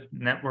 friendship,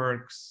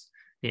 networks.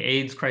 The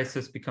AIDS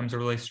crisis becomes a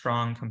really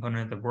strong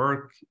component of the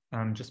work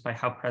just by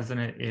how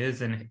present it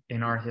is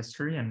in our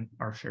history and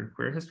our shared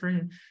queer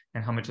history,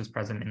 and how much is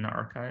present in the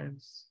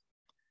archives.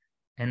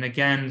 And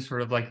again,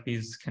 sort of like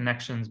these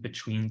connections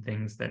between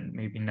things that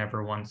maybe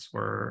never once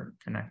were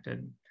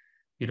connected.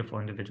 Beautiful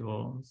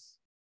individuals.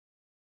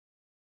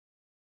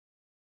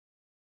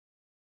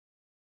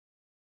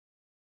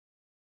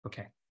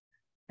 Okay.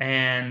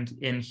 And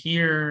in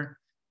here,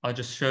 I'll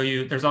just show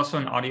you, there's also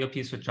an audio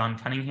piece with John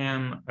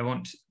Cunningham. I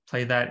won't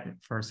play that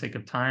for sake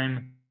of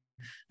time,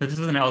 but this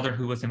is an elder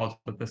who was involved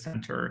with the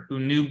center, who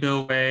knew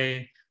Bill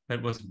Way,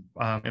 but was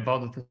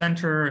involved with the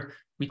center.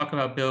 We talk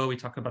about Bill, we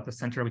talk about the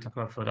center, we talk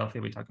about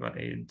Philadelphia, we talk about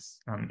AIDS.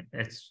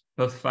 It's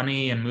both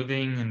funny and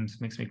moving and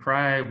makes me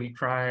cry, we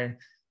cry.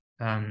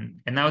 And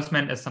that was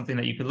meant as something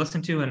that you could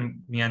listen to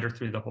and meander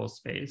through the whole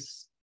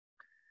space.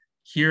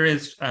 Here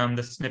is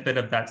the snippet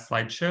of that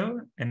slideshow.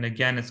 And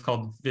again, it's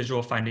called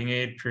Visual Finding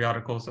Aid,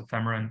 Periodicals,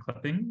 Ephemera, and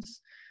Clippings.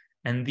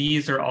 And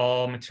these are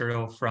all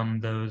material from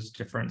those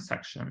different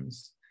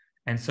sections.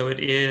 And so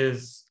it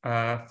is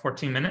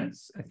 14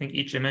 minutes. I think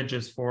each image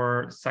is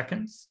 4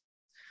 seconds.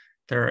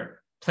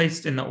 They're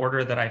placed in the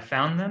order that I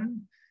found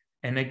them.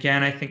 And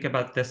again, I think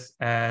about this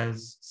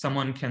as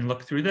someone can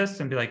look through this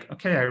and be like,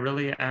 okay, I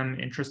really am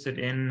interested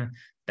in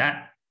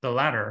the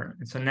latter.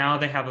 And so now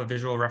they have a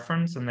visual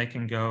reference and they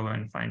can go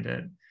and find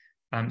it.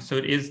 So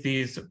it is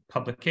these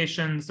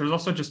publications. There's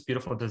also just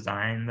beautiful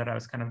design that I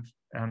was kind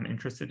of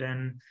interested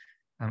in.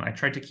 I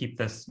tried to keep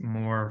this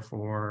more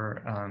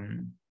for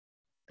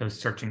those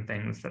searching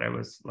things that I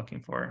was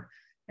looking for.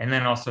 And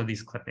then also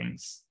these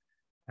clippings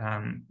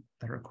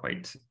that are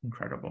quite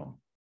incredible.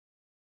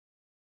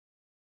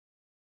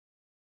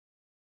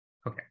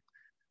 Okay.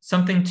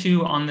 Something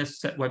too on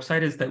this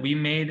website is that we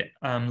made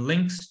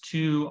links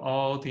to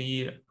all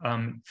the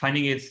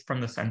finding aids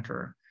from the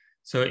center.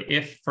 So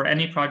if for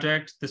any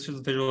project, this was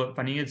visual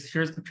finding aids,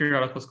 here's the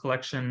periodicals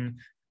collection,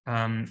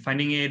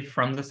 finding aid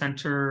from the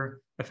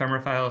center,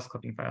 ephemera files,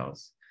 clipping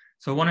files.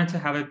 So I wanted to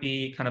have it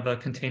be kind of a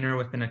container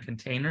within a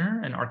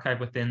container, an archive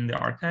within the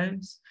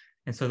archives.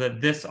 And so that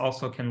this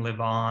also can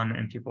live on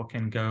and people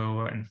can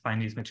go and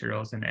find these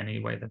materials in any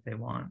way that they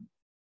want.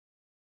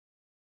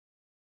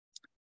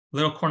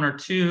 Little corner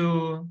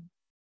 2,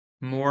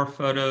 more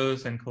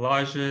photos and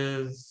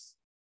collages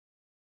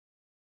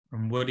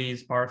from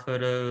Woody's bar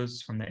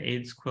photos, from the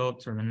AIDS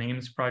quilt or the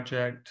Names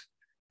Project,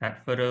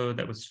 that photo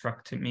that was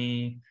struck to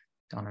me,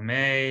 Donna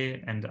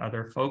Mae and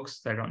other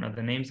folks that I don't know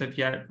the names of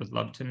yet, would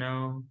love to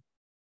know.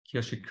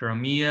 Kiyoshi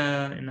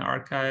Kuromiya in the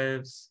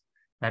archives.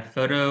 That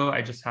photo,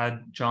 I just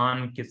had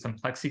John get some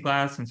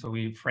plexiglass, and so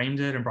we framed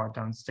it and brought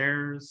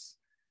downstairs.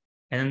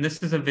 And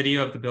this is a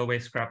video of the Bill Way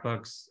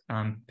scrapbooks,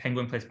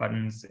 penguin place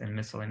buttons, and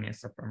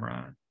miscellaneous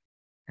ephemera.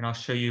 And I'll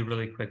show you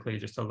really quickly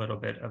just a little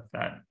bit of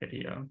that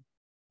video.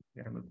 I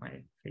gotta move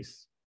my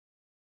face.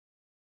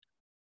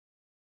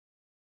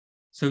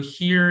 So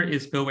here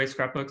is Bill Way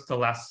scrapbooks, the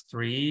last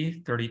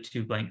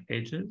 32 blank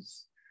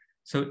pages.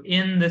 So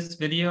in this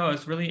video, I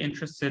was really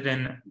interested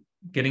in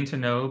getting to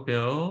know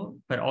Bill,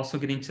 but also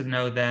getting to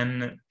know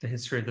then the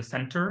history of the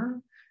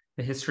center,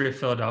 the history of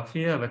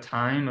Philadelphia, of a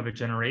time, of a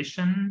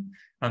generation,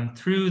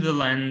 through the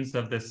lens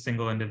of this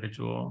single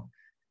individual.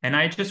 And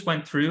I just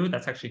went through,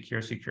 that's actually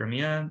Kiyoshi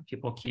Kuromiya,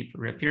 people keep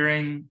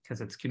reappearing because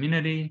it's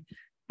community.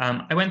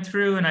 I went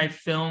through and I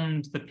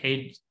filmed the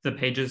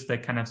pages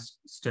that kind of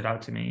stood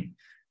out to me.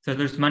 So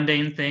there's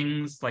mundane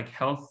things like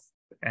health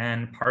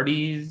and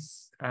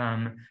parties.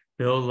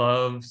 Bill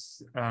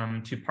loves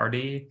to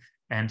party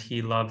and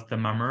he loved the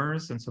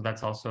mummers. And so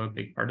that's also a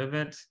big part of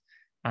it.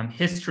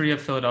 History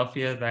of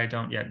Philadelphia that I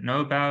don't yet know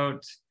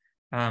about.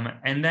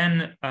 And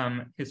then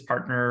his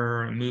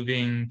partner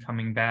moving,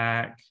 coming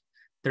back.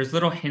 There's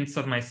little hints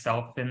of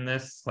myself in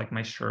this, like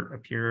my shirt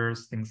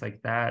appears, things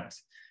like that.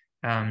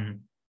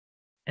 And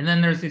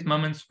then there's these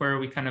moments where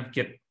we kind of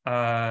get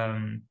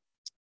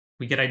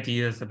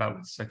ideas about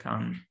what's to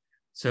come.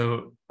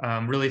 So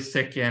really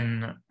sick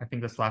in, I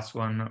think this last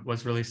one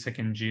was really sick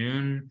in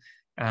June,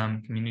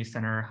 community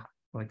center,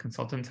 like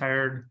consultants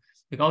hired,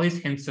 like all these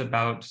hints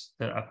about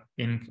the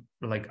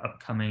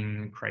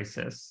upcoming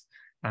crisis.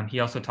 He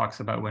also talks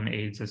about when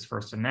AIDS is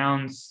first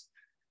announced.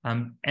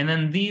 And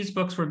then these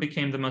books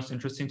became the most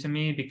interesting to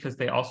me because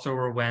they also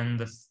were when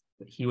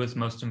he was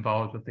most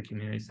involved with the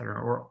community center,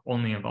 or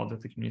only involved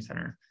with the community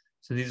center.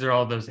 So these are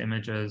all those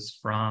images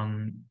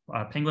from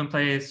Penguin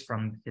Place,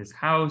 from his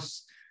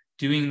house,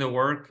 doing the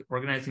work,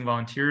 organizing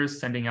volunteers,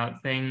 sending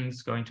out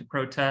things, going to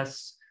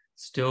protests,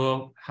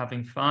 still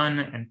having fun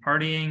and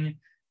partying,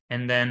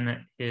 and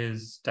then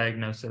his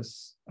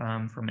diagnosis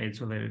from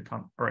AIDS-related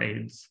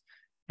AIDS.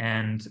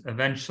 And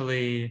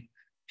eventually,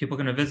 people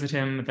are going to visit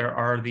him. There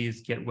are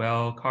these get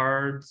well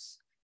cards,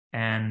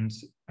 and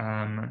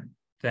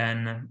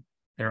then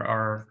there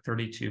are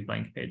 32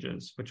 blank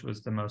pages, which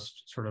was the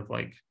most sort of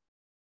like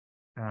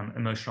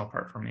emotional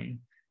part for me.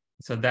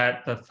 So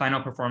that the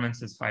final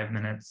performance is 5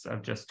 minutes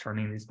of just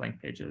turning these blank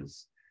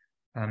pages.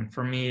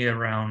 For me,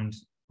 around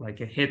like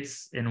it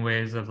hits in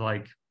ways of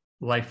like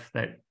life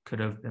that could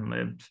have been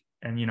lived,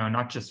 and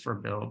not just for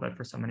Bill, but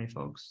for so many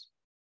folks.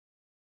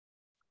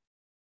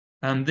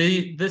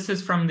 This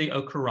is from the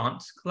Au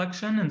Courant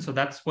collection, and so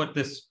that's what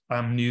this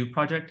new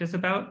project is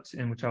about,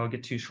 and which I will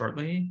get to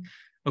shortly.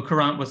 Au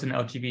Courant was an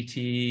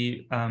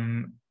LGBT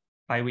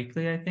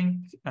bi-weekly, I think,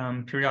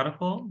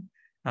 periodical.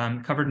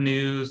 Covered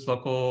news,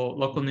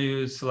 local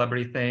news,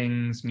 celebrity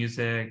things,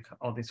 music,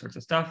 all these sorts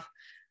of stuff.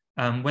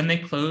 When they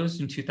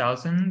closed in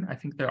 2000, I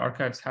think their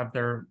archives have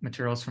their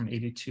materials from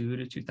 82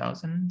 to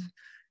 2000.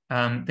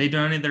 They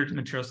donated their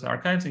materials to the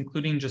archives,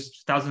 including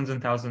just thousands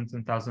and thousands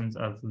and thousands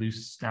of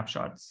loose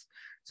snapshots.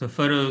 So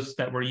photos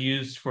that were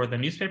used for the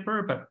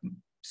newspaper, but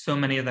so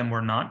many of them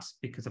were not,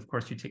 because of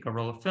course you take a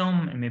roll of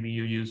film and maybe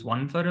you use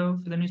one photo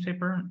for the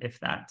newspaper, if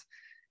that.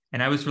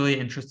 And I was really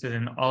interested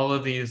in all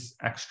of these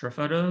extra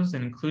photos,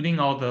 including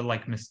all the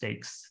like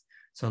mistakes.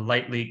 So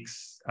light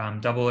leaks,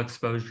 double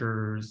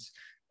exposures,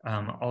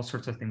 all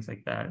sorts of things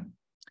like that.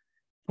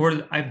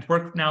 I've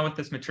worked now with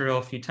this material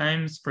a few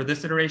times. For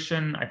this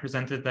iteration, I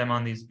presented them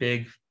on these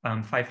big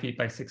 5 feet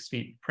by 6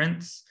 feet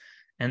prints,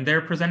 and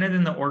they're presented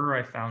in the order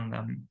I found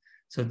them.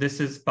 So this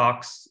is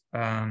box,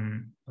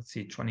 let's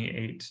see,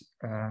 28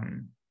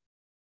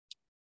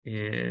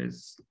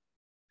 is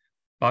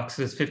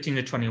boxes 15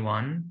 to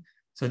 21.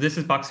 So this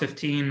is box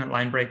 15,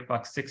 line break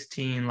box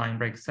 16, line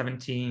break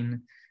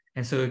 17.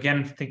 And so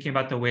again, thinking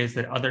about the ways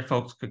that other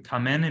folks could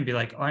come in and be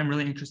like, oh, I'm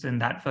really interested in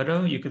that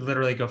photo. You could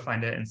literally go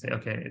find it and say,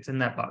 okay, it's in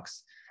that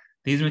box.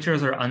 These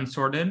materials are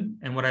unsorted.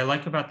 And what I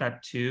like about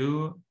that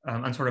too,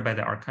 unsorted by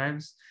the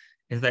archives,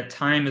 is that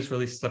time is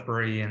really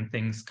slippery and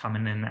things come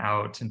in and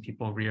out and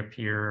people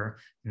reappear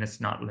and it's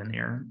not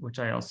linear, which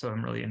I also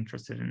am really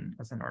interested in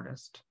as an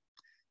artist.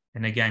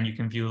 And again, you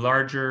can view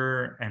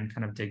larger and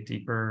kind of dig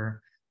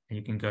deeper, and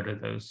you can go to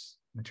those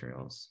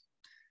materials.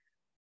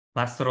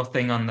 Last little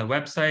thing on the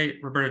website,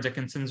 Roberta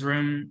Dickinson's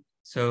room.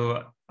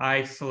 So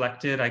I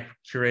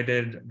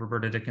curated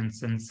Roberta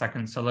Dickinson's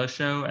second solo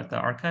show at the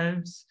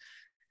archives.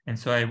 And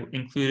so I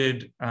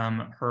included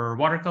her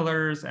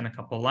watercolors and a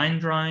couple line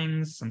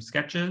drawings, some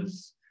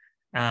sketches.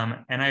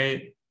 And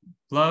I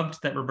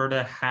loved that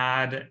Roberta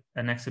had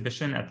an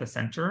exhibition at the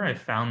center. I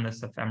found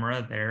this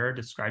ephemera there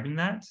describing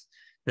that.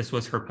 This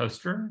was her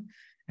poster.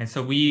 And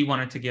so I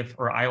wanted to give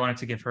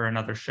her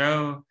another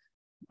show.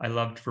 I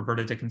loved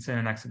Roberta Dickinson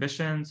in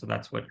exhibition. So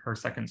that's what her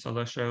second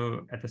solo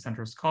show at the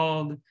center is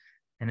called.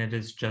 And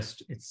it's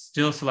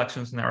still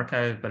selections in the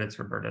archive, but it's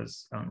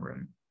Roberta's own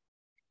room.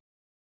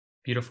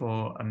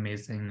 Beautiful,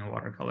 amazing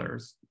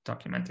watercolors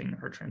documenting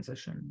her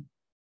transition.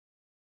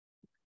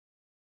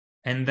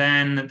 And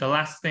then the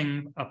last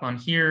thing up on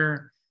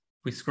here,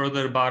 we scroll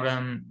to the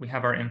bottom, we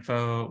have our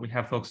info, we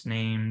have folks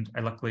named. I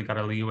luckily got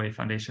a Leeway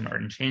Foundation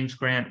Art and Change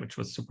grant, which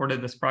was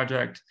supported this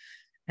project.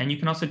 And you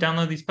can also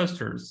download these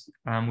posters.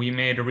 We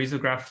made a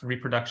risograph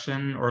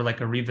reproduction or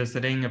like a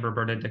revisiting of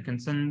Roberta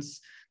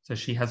Dickinson's. So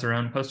she has her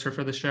own poster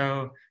for the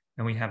show,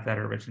 and we have that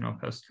original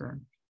poster.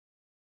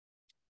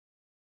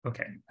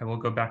 Okay, I will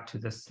go back to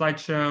this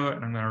slideshow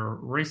and I'm going to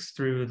race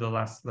through the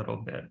last little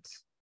bit.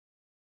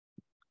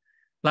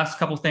 Last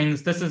couple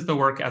things. This is the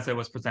work as it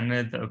was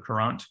presented, the Au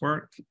Courant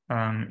work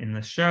in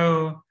the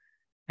show.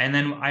 And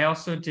then I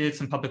also did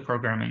some public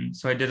programming.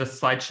 So I did a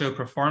slideshow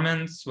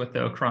performance with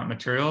the Au Courant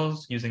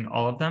materials using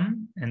all of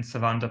them. And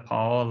Savan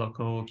DePaul, a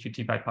local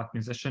QT BIPOC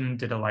musician,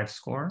 did a live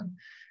score.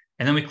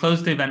 And then we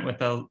closed the event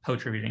with a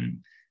poetry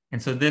reading.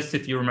 And so this,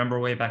 if you remember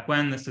way back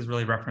when, this is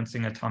really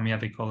referencing a Tommy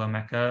Avicolo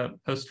Mecca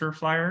poster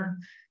flyer.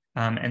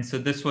 And so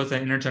this was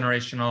an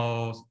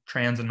intergenerational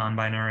trans and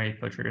non-binary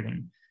poetry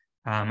reading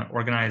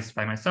organized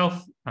by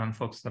myself,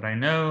 folks that I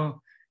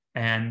know,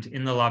 and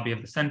in the lobby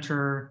of the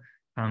center,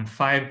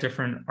 5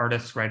 different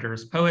artists,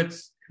 writers,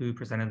 poets who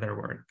presented their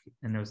work,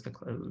 and it was the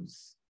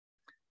close.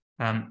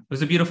 It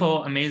was a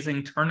beautiful,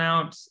 amazing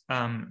turnout,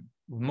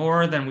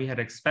 more than we had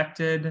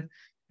expected,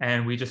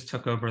 and we just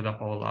took over the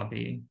whole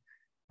lobby.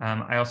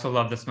 I also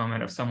love this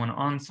moment of someone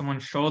on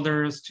someone's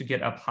shoulders to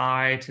get up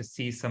high to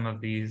see some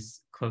of these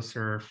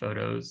closer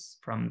photos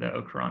from the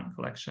Au Courant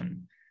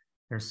collection.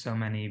 There's so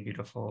many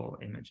beautiful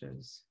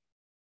images.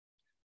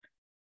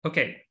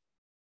 Okay,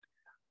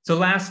 So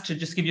last, to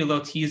just give you a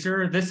little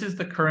teaser, this is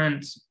the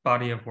current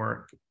body of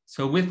work.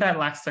 So with that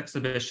last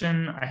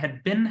exhibition, I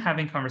had been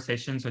having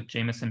conversations with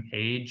Jameson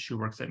Page, who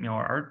works at Mural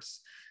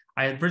Arts.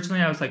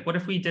 Originally I was like, what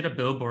if we did a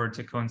billboard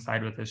to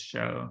coincide with this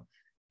show?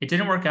 It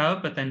didn't work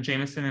out, but then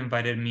Jameson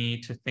invited me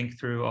to think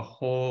through a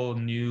whole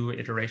new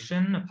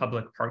iteration, a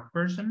public park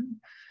version.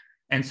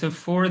 And so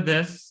for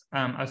this,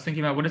 I was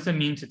thinking about what does it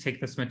mean to take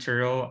this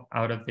material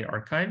out of the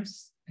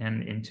archives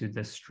and into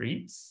the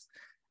streets?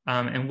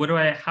 And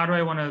how do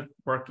I want to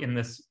work in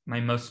this,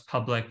 my most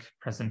public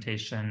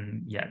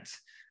presentation yet?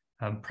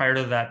 Prior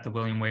to that, the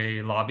William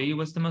Way lobby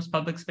was the most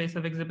public space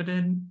I've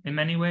exhibited in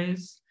many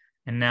ways.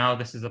 And now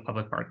this is a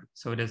public park.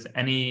 So it is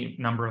any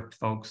number of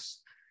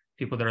folks,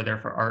 people that are there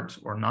for art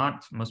or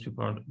not. Most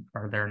people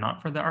are there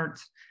not for the art.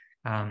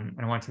 And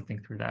I want to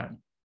think through that.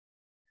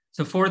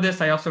 So for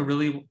this, I also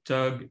really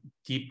dug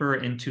deeper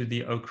into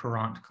the Au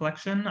Courant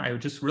collection. I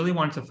just really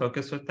wanted to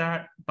focus with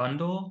that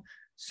bundle.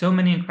 So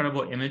many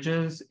incredible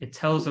images. It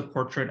tells a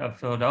portrait of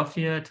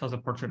Philadelphia. It tells a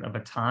portrait of a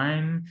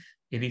time,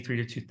 83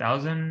 to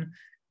 2000.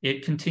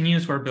 It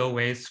continues where Bill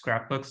Way's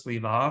scrapbooks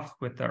leave off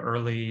with the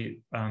early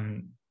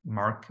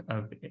mark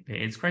of the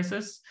AIDS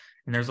crisis.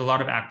 And there's a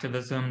lot of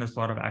activism. There's a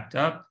lot of ACT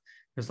UP.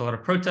 There's a lot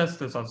of protest.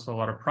 There's also a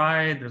lot of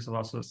pride. There's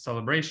also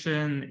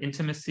celebration,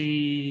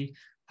 intimacy,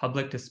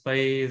 public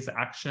displays,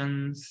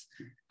 actions,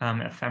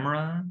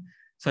 ephemera.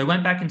 So I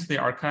went back into the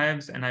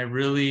archives and I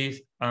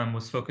really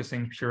was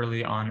focusing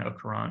purely on Au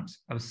Courant.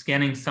 I was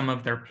scanning some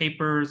of their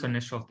papers,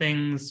 initial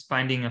things,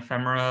 finding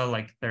ephemera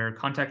like their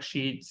contact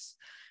sheets,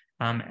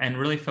 and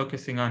really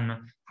focusing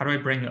on how do I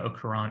bring Au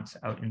Courant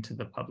out into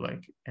the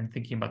public and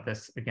thinking about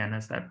this again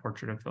as that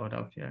portrait of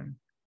Philadelphia.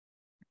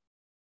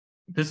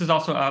 This is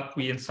also up.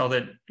 We installed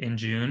it in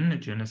June.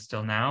 June is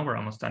still now. We're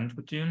almost done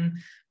with June.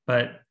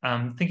 But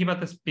thinking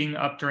about this being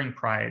up during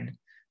Pride.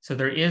 So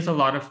there is a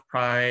lot of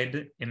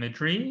Pride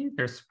imagery.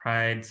 There's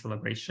Pride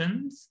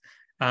celebrations.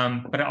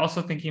 But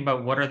also thinking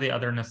about what are the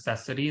other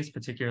necessities,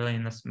 particularly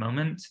in this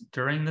moment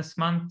during this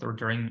month or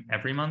during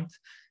every month.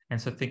 And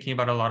so thinking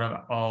about a lot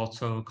of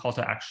also call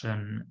to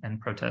action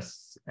and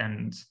protests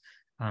and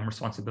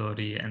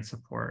responsibility and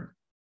support.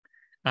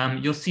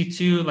 You'll see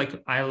too,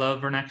 like I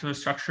love vernacular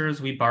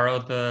structures. We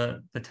borrowed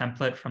the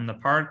template from the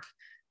park.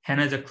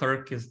 Hannah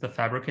DeClercq is the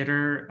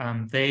fabricator.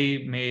 They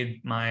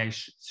made my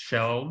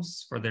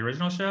shelves for the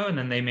original show, and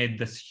then they made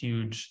this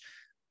huge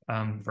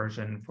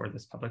version for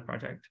this public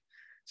project.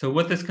 So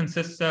what this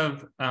consists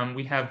of,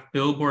 we have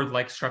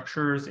billboard-like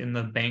structures in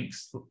the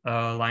banks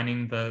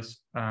lining the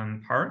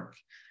park.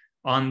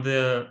 On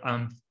the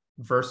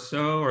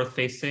verso or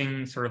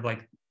facing sort of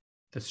like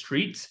the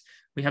street,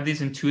 we have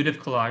these intuitive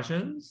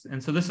collages.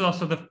 And so this is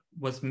also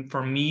was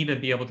for me to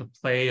be able to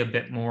play a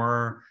bit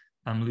more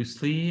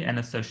loosely and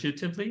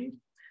associatively.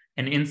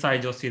 And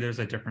inside you'll see there's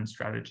a different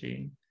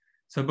strategy.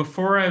 So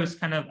before I was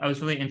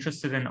really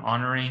interested in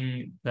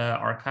honoring the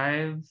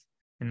archive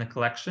in the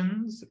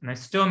collections, and I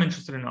still am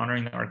interested in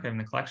honoring the archive in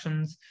the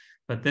collections,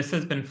 but this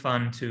has been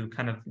fun to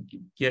kind of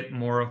get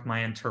more of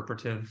my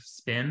interpretive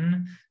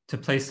spin to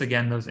place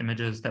again those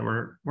images that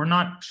were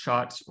not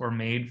shot or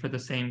made for the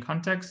same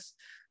context,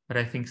 but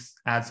I think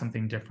add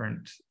something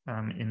different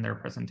in their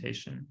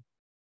presentation.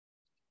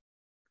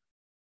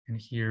 And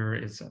here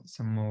is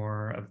some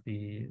more of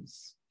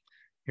these.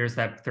 Here's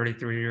that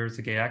 33 years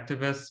a gay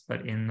activist,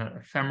 but in the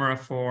ephemera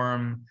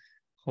form,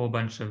 whole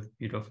bunch of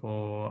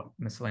beautiful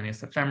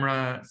miscellaneous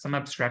ephemera, some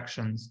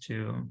abstractions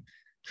too,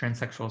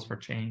 transsexuals for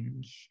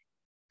change.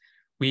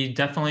 We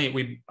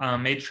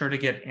made sure to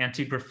get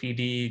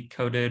anti-graffiti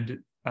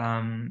coded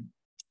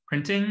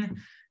printing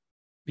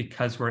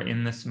because we're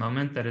in this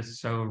moment that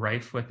is so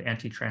rife with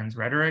anti-trans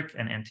rhetoric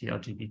and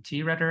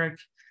anti-LGBT rhetoric.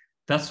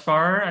 Thus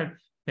far, I've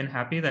been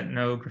happy that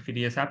no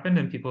graffiti has happened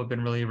and people have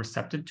been really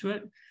receptive to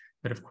it.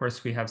 But of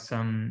course, we have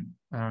some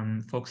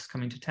folks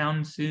coming to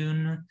town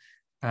soon,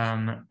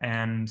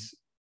 and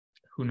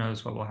who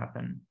knows what will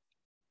happen.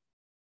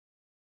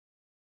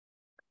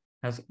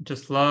 I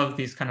just love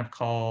these kind of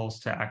calls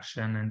to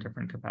action in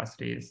different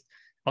capacities.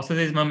 Also,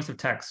 these moments of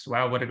text.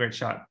 Wow, what a great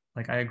shot.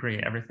 Like, I agree,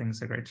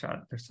 everything's a great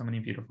shot. There's so many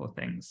beautiful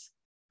things,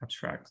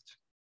 abstract.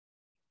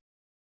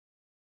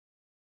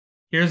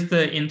 Here's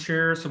the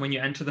interior. So when you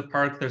enter the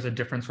park, there's a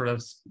different sort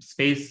of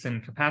space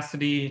and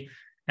capacity.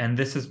 And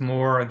this is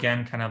more,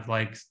 again, kind of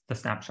like the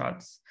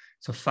snapshots.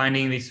 So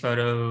finding these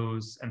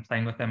photos and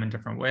playing with them in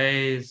different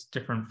ways,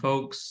 different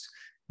folks,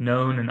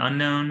 known and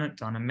unknown.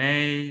 Donna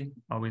Mae,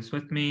 always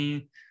with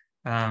me.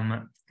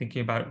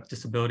 Thinking about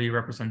disability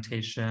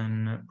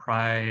representation,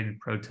 pride,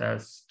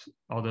 protest,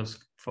 all those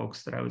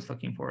folks that I was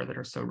looking for that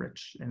are so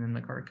rich and in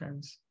the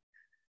archives.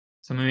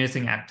 Some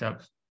amazing ACT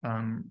UP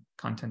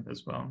content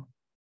as well.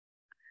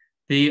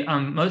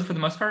 For the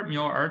most part,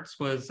 Mural Arts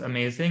was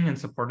amazing and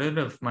supportive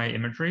of my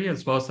imagery,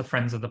 as well as the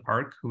Friends of the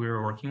Park who we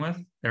were working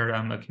with. They're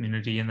a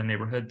community in the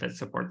neighborhood that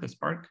support this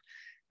park.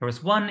 There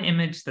was one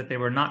image that they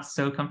were not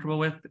so comfortable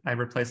with. I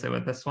replaced it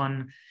with this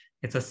one.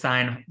 It's a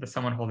sign that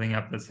someone holding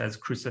up that says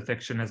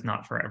crucifixion is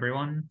not for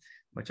everyone,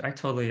 which I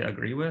totally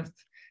agree with.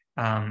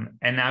 And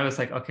I was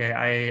like,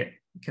 okay,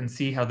 can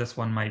see how this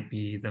one might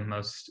be the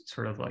most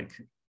sort of like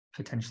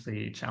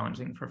potentially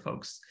challenging for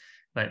folks,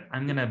 but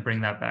I'm going to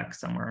bring that back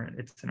somewhere.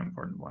 It's an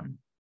important one.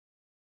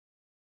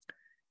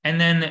 And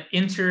then the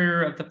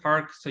interior of the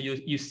park, so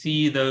you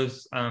see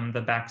those,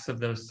 the backs of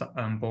those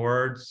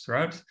boards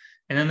throughout.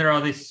 And then there are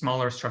all these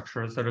smaller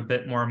structures that are a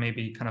bit more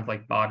maybe kind of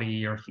like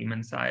body or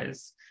human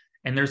size.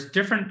 And there's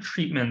different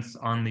treatments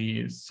on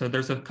these. So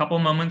there's a couple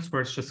moments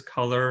where it's just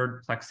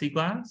colored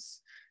plexiglass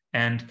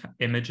and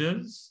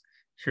images.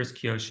 Here's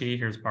Kiyoshi,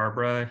 here's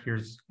Barbara,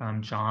 here's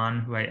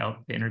John,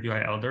 the interview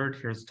I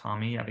eldered, here's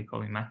Tommy,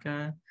 Abikoli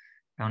Mecca,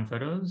 found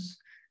photos.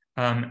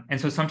 And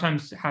so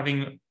sometimes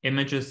having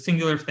images,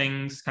 singular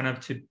things kind of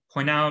to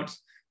point out,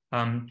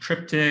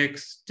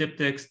 triptychs,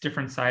 diptychs,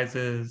 different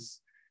sizes,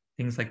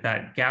 things like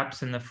that,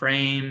 gaps in the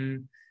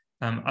frame.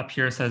 Up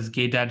here it says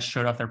gay dads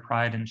showed off their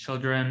pride in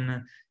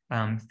children.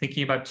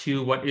 Thinking about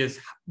too, what is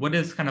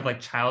kind of like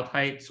child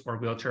height or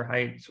wheelchair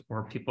height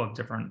or people of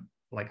different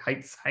like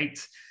height.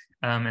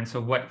 And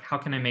so how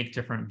can I make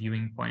different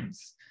viewing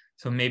points?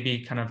 So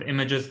maybe kind of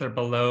images that are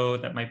below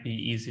that might be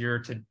easier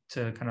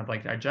to kind of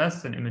like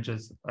digest, and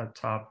images up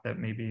top that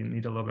maybe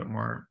need a little bit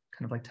more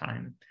kind of like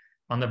time.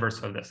 On the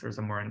verso of this, there's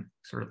a more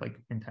sort of like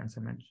intense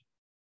image.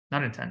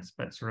 Not intense,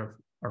 but sort of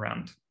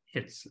around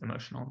hits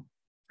emotional.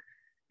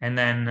 And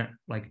then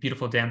like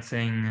beautiful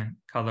dancing,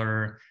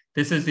 color.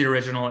 This is the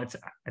original, it's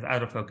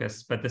out of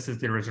focus, but this is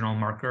the original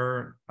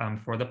marker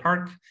for the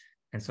park.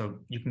 And so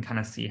you can kind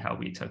of see how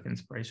we took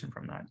inspiration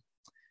from that.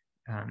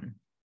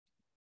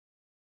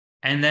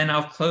 And then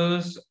I'll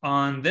close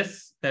on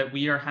this, that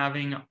we are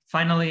having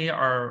finally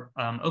our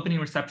opening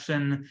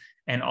reception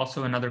and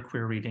also another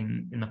queer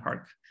reading in the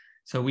park.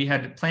 So we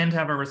had planned to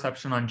have a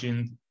reception on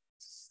June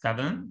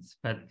 7th,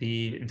 but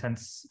the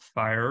intense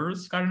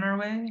fires got in our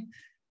way.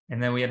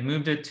 And then we had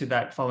moved it to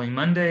that following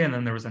Monday, and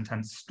then there was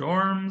intense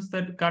storms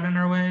that got in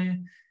our way.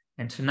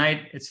 And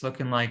tonight it's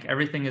looking like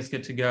everything is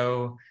good to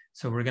go.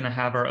 So we're going to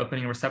have our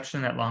opening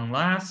reception at long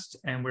last,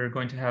 and we're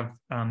going to have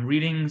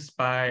readings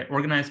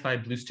organized by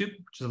Blue Stoop,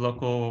 which is a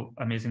local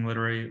amazing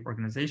literary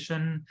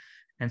organization.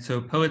 And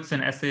so poets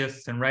and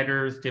essayists and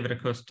writers, David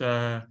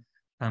Acosta,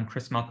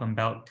 Chris Malcolm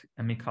Belk,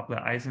 Emmy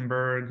Kopla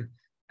Eisenberg,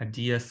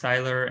 Adia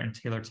Seiler, and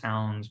Taylor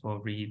Towns will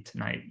read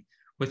tonight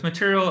with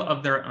material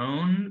of their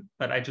own.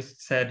 But I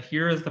just said,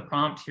 here is the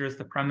prompt, here's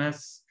the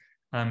premise.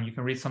 You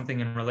can read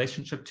something in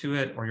relationship to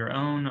it or your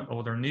own,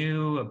 old or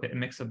new, a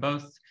mix of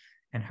both,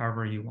 and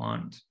however you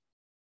want.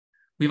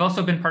 We've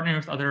also been partnering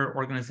with other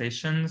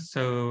organizations.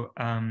 So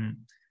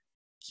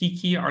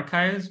Kiki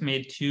Archives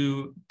made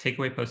 2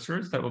 takeaway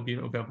posters that will be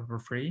available for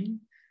free.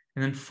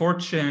 And then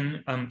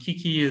Fortune,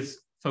 Kiki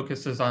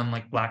focuses on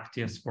like Black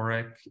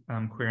diasporic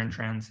queer and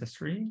trans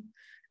history.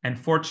 And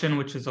Fortune,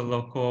 which is a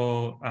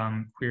local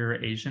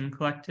queer Asian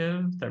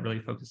collective that really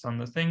focused on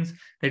those things,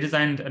 they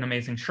designed an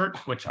amazing shirt,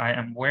 which I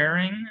am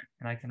wearing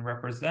and I can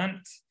represent.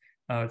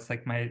 It's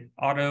like my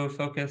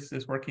autofocus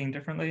is working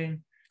differently.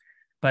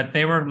 But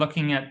they were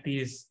looking at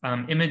these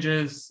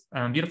images,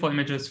 beautiful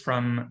images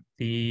from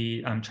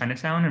the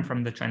Chinatown and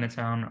from the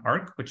Chinatown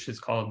Arc, which is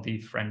called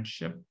the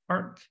Friendship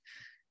Arc.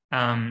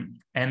 And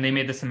they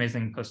made this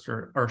amazing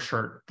poster or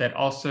shirt that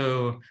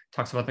also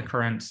talks about the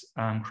current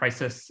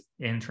crisis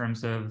in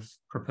terms of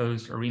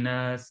proposed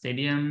arena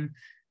stadium,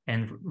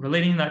 and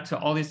relating that to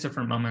all these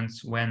different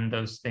moments when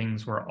those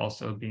things were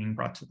also being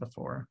brought to the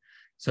fore.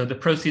 So the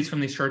proceeds from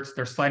these shirts,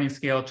 they're sliding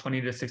scale,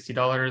 $20 to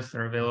 $60.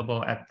 They're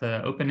available at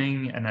the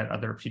opening and at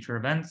other future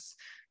events.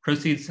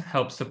 Proceeds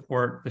help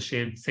support the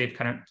Safe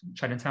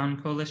Chinatown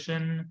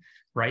Coalition,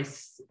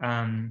 RICE,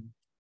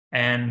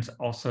 and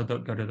also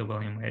go to the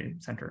William Way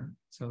Center.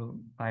 So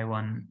buy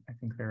one, I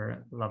think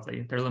they're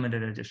lovely. They're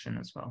limited edition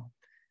as well.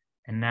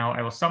 And now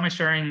I will stop my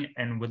sharing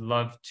and would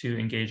love to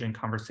engage in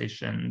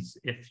conversations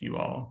if you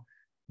all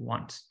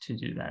want to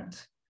do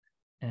that.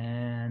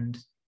 And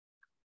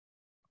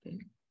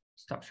okay,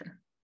 stop sharing.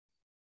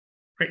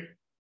 Great.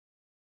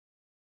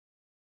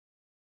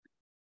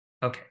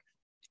 Okay,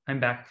 I'm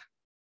back.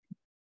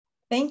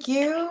 Thank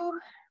you,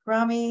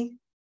 Rami.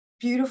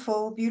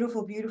 Beautiful,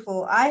 beautiful,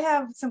 beautiful. I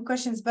have some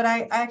questions, but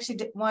I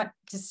actually want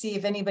to see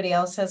if anybody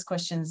else has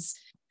questions,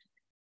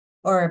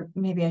 or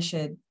maybe I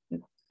should.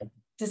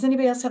 Does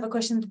anybody else have a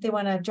question that they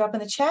want to drop in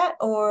the chat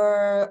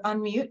or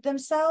unmute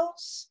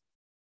themselves?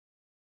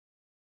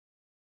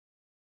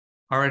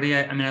 Already,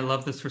 I mean, I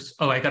love this.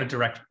 I got a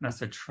direct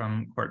message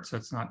from Court, so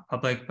it's not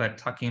public, but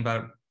talking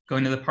about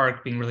going to the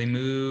park, being really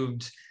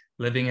moved,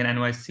 living in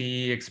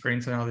NYC,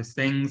 experiencing all these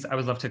things. I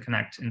would love to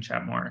connect and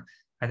chat more.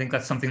 I think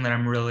that's something that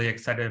I'm really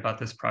excited about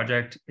this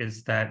project,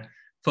 is that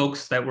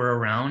folks that were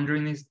around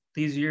during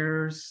these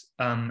years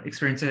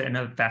experience it in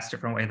a vast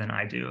different way than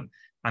I do.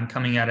 I'm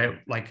coming at it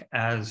like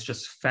as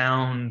just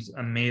found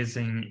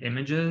amazing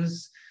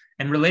images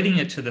and relating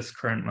it to this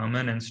current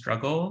moment and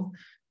struggle,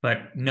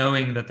 but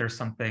knowing that there's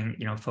something,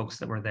 folks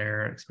that were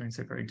there experience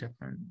it very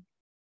different.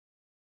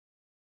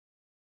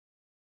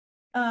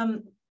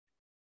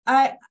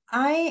 I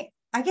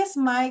I guess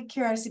my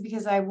curiosity,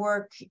 because I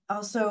work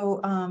also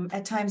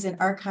at times in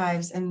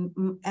archives and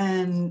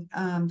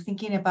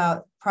thinking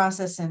about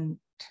process, and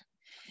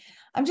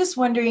I'm just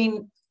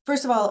wondering,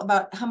 first of all,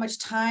 about how much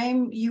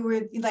time you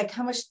were, like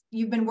how much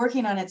you've been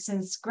working on it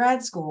since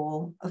grad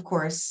school, of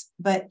course,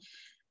 but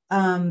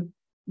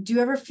do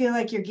you ever feel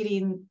like you're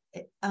getting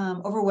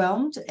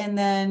overwhelmed? And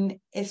then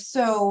if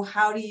so,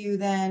 how do you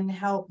then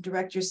help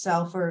direct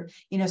yourself, or,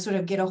 sort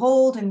of get a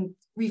hold and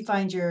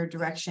refine your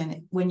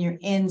direction when you're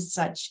in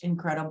such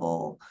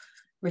incredible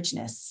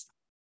richness?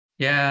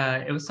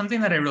 Yeah, it was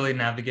something that I really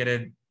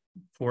navigated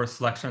for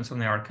selections from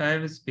the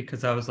archives,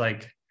 because I was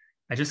like,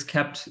 I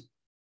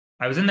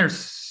was in there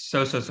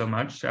so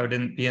much. I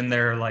wouldn't be in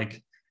there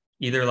like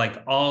either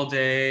like all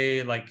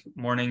day, like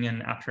morning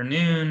and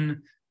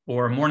afternoon,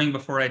 or morning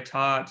before I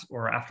taught,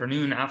 or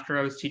afternoon after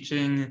I was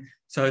teaching.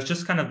 So I was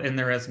just kind of in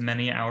there as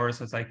many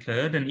hours as I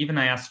could. And even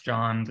I asked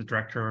John, the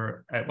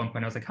director, at one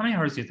point, I was like, how many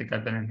hours do you think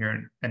I've been in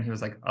here? And he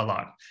was like, a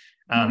lot.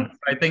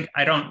 I think,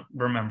 I don't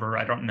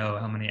know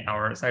how many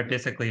hours. I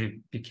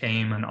basically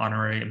became an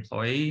honorary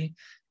employee.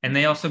 And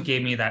they also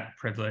gave me that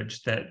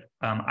privilege that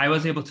I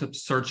was able to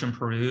search and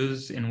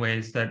peruse in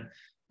ways that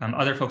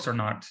other folks are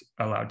not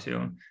allowed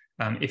to.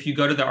 If you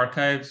go to the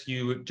archives,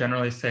 you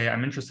generally say,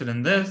 I'm interested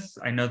in this.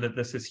 I know that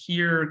this is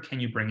here. Can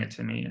you bring it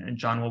to me? And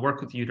John will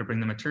work with you to bring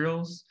the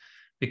materials.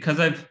 Because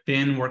I've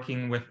been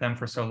working with them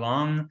for so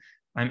long,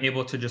 I'm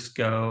able to just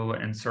go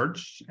and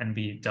search and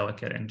be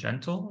delicate and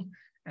gentle.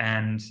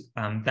 And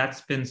that's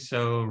been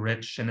so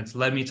rich, and it's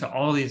led me to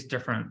all these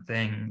different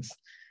things.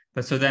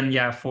 But so then,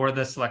 yeah, for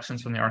the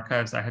selections from the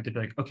archives, I had to be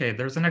like, okay,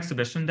 there's an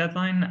exhibition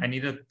deadline. I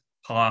need to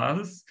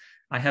pause.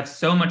 I have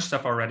so much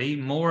stuff already,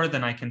 more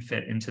than I can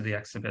fit into the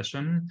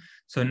exhibition.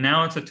 So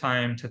now it's a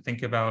time to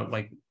think about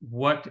like,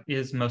 what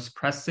is most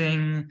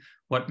pressing?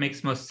 What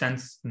makes most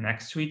sense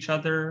next to each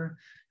other?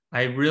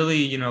 I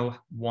really,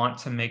 want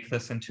to make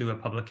this into a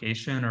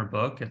publication or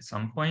book at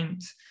some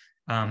point.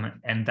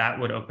 And that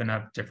would open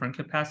up different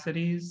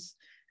capacities.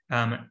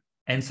 And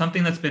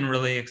something that's been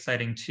really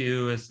exciting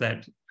too is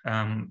that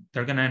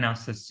they're going to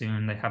announce this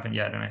soon. They haven't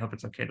yet, and I hope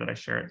it's okay that I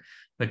share it.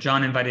 But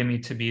John invited me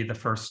to be the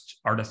first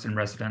artist in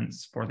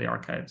residence for the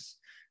archives.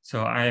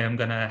 So I am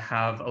going to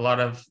have a lot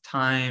of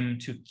time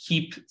to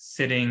keep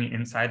sitting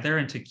inside there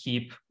and to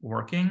keep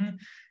working.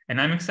 And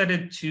I'm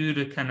excited too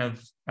to kind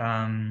of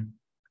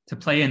to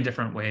play in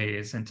different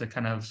ways and to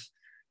kind of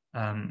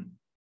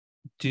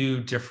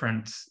do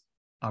different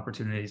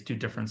opportunities, do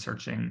different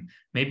searching,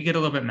 maybe get a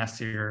little bit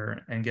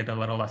messier and get a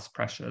little less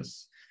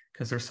precious.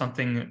 Because there's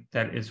something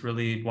that is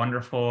really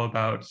wonderful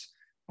about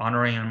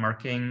honoring and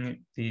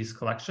marking these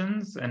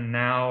collections. And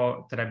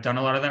now that I've done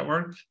a lot of that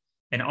work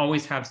and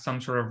always have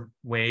some sort of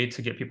way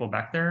to get people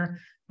back there,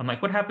 I'm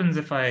like, what happens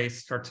if I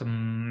start to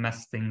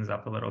mess things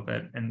up a little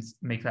bit and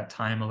make that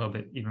time a little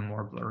bit even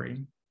more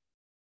blurry?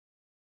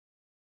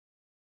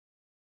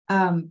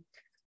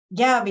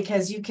 Yeah,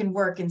 because you can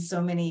work in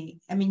so many,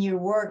 your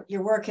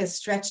work has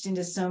stretched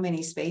into so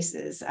many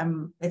spaces.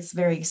 It's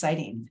very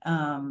exciting.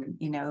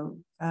 I know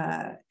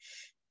that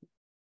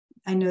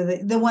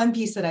the one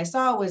piece that I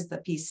saw was the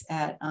piece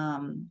at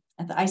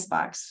the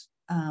icebox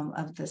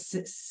of the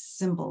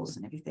symbols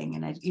and everything.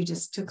 And you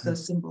just took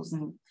those symbols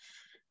and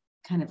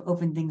kind of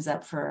opened things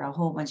up for a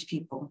whole bunch of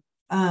people.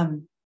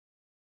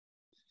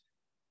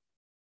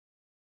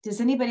 Does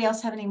anybody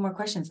else have any more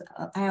questions?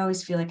 I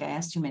always feel like I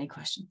ask too many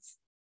questions.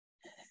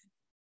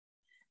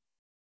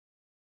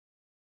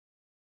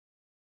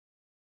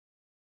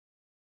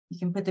 You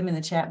can put them in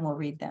the chat and we'll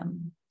read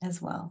them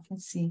as well.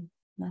 Let's see.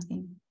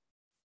 Nothing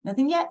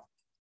yet.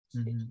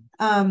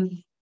 Mm-hmm.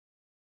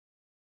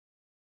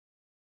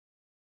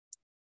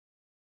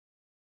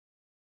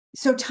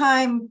 So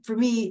time, for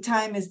me,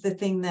 time is the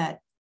thing that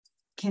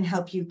can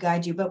help you,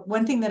 guide you. But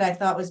one thing that I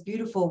thought was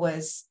beautiful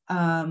was,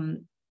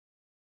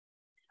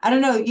 I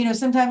don't know,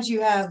 sometimes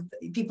you have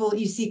people,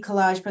 you see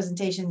collage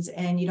presentations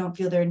and you don't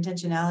feel their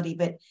intentionality,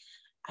 but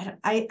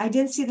I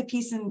didn't see the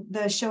piece in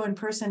the show in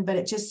person, but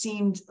it just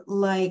seemed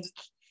like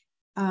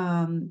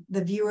the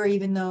viewer,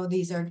 even though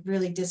these are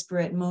really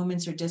disparate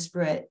moments or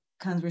disparate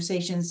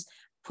conversations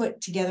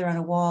put together on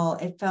a wall,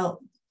 it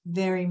felt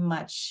very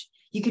much,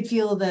 you could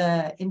feel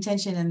the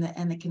intention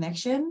and the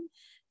connection.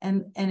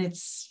 And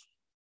it's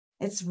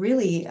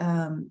really,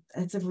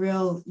 it's a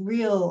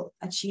real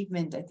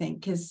achievement, I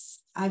think, because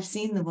I've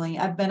seen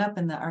I've been up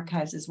in the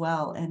archives as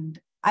well, and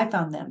I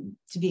found them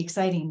to be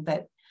exciting,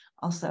 but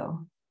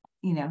also,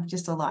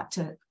 just a lot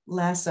to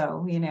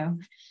lasso, Yeah.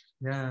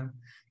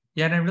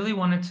 And I really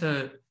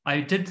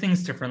I did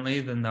things differently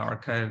than the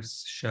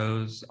archives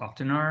shows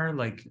often are.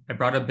 Like, I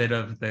brought a bit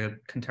of the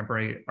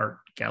contemporary art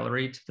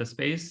gallery to the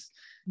space.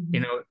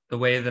 Mm-hmm. The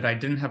way that I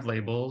didn't have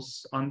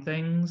labels on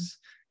things,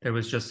 there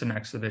was just an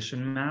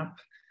exhibition map.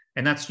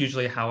 And that's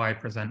usually how I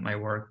present my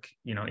work,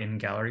 in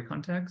gallery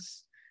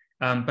contexts.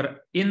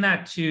 But in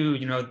that too,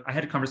 I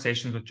had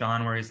conversations with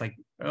John where he's like,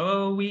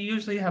 oh, we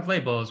usually have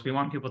labels. We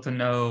want people to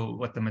know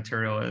what the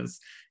material is,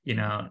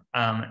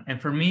 And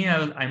for me,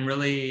 I'm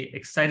really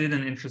excited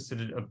and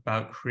interested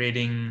about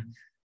creating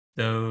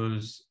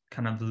those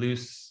kind of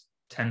loose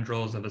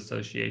tendrils of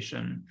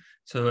association.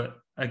 So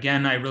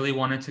again, I really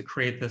wanted to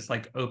create this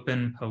like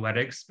open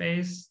poetic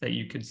space that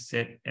you could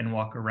sit and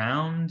walk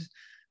around.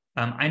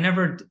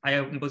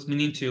 I was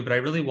meaning to, but I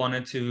really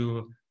wanted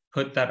to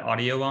put that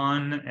audio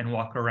on and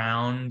walk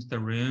around the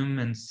room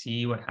and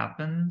see what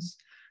happens,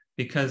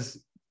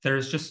 because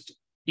there's just,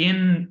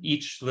 in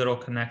each little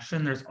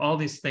connection, there's all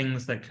these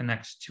things that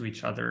connect to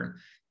each other.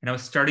 And I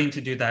was starting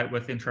to do that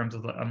in terms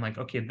of, I'm like,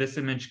 okay, this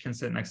image can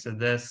sit next to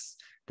this.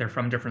 They're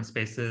from different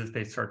spaces,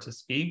 they start to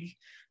speak.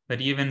 But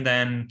even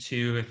then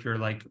too, if you're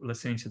like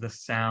listening to the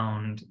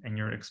sound and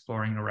you're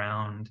exploring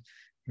around,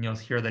 and you'll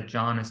hear that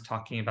John is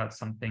talking about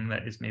something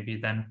that is maybe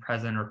then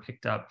present or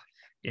picked up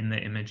in the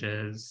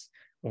images,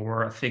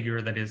 or a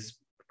figure that is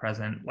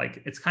present.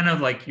 Like, it's kind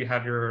of like you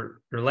have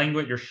your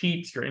language, your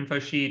sheets, your info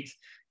sheet,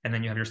 and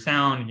then you have your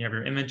sound and you have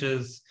your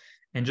images,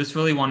 and just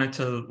really wanted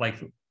to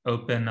like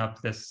open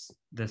up this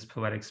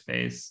poetic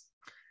space.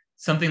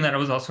 Something that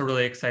was also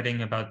really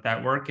exciting about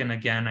that work, and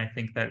again, I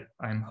think that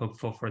I'm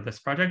hopeful for this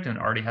project, and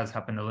it already has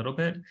happened a little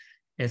bit,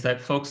 is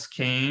that folks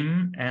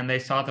came and they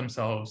saw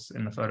themselves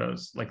in the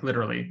photos, like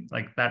literally,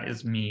 like that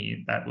is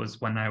me. That was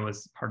when I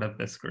was part of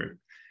this group,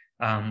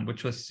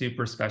 which was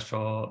super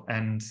special.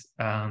 And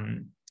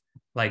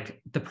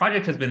like the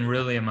project has been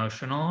really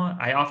emotional.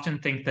 I often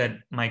think that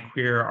my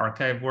queer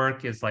archive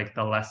work is like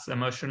the less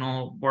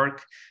emotional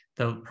work.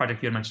 The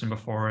project you had mentioned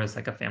before is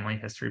like a family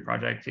history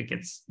project. It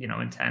gets,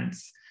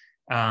 intense.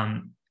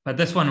 But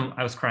this one,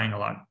 I was crying a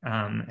lot,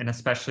 and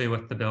especially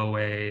with the Bill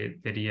Way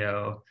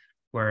video,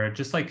 where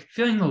just like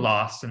feeling the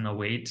loss and the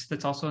weight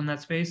that's also in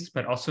that space,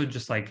 but also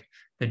just like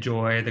the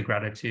joy, the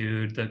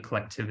gratitude, the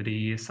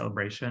collectivity,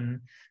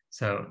 celebration.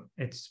 So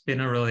it's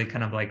been a really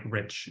kind of like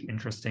rich,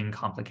 interesting,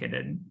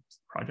 complicated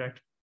project.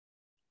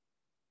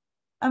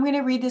 I'm going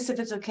to read this if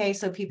it's okay,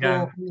 so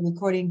people in the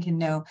recording can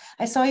know.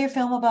 I saw your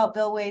film about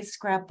Bill Way's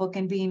scrapbook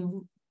and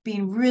being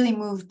really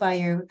moved by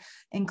your,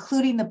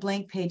 including the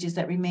blank pages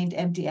that remained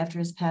empty after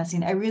his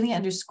passing. I really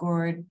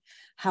underscored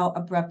how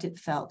abrupt it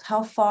felt.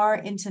 How far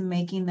into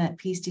making that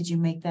piece did you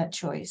make that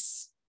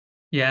choice?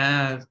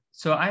 Yeah,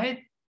 so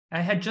I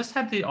had just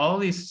had all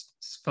these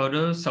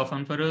photos, cell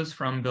phone photos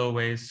from Bill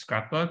Way's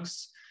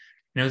scrapbooks.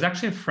 And it was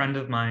actually a friend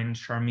of mine,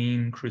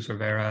 Charmine Cruz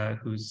Rivera,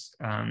 who's,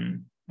 I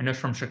know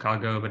from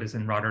Chicago, but is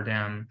in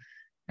Rotterdam.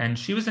 And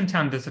she was in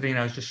town visiting.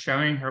 I was just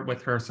sharing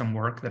with her some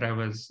work that I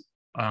was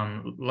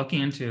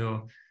looking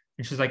into.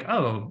 And she's like,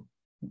 oh,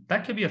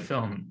 that could be a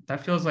film.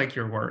 That feels like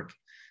your work.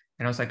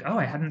 And I was like, oh,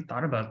 I hadn't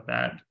thought about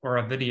that, or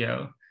a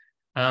video.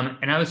 And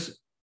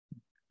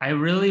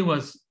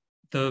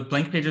the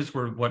blank pages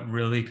were what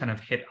really kind of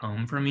hit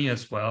home for me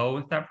as well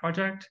with that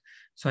project.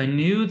 So I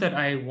knew that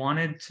I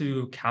wanted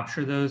to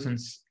capture those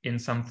in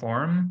some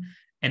form,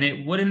 and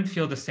it wouldn't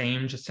feel the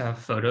same just to have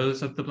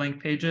photos of the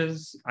blank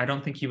pages. I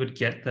don't think you would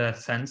get the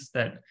sense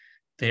that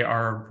they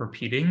are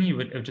repeating. It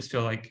would just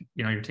feel like,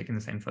 you're taking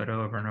the same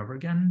photo over and over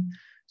again.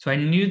 So I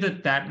knew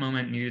that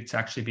moment needed to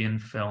actually be in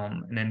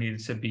film, and it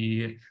needed to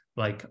be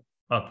like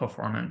a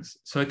performance.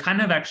 So it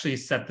kind of actually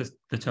set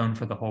the tone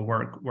for the whole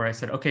work, where I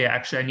said, okay,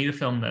 actually, I need to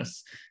film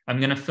this. I'm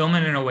going to film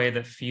it in a way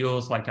that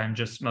feels like I'm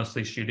just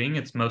mostly shooting.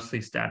 It's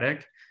mostly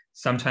static.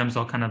 Sometimes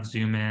I'll kind of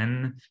zoom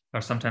in,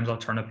 or sometimes I'll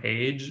turn a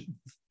page.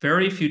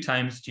 Very few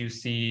times do you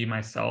see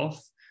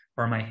myself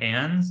or my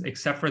hands,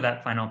 except for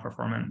that final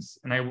performance.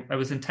 And I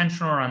was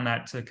intentional around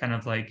that, to kind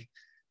of like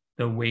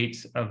the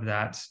weight of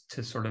that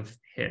to sort of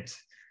hit.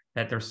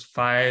 That there's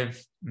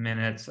 5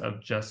 minutes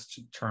of just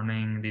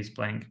turning these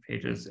blank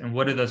pages. And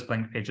what do those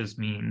blank pages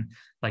mean?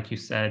 Like you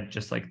said,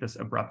 just like this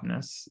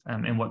abruptness,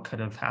 and what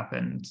could have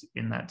happened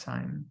in that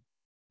time.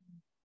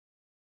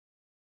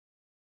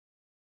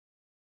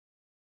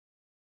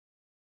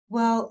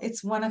 Well,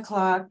 it's 1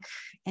 o'clock,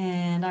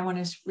 and I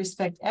want to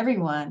respect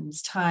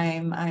everyone's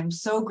time. I'm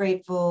so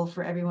grateful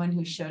for everyone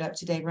who showed up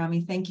today.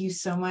 Rami, thank you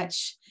so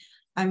much.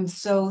 I'm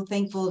so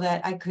thankful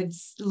that I could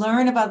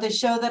learn about the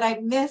show that I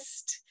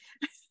missed.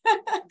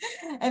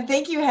 And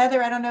thank you,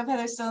 Heather. I don't know if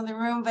Heather's still in the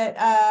room, but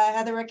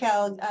Heather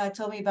Raquel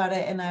told me about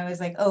it, and I was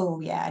like, oh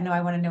yeah, no,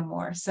 I want to know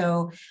more.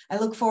 So I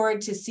look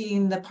forward to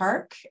seeing the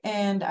park,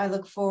 and I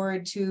look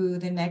forward to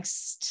the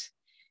next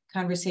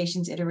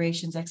conversations,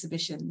 iterations,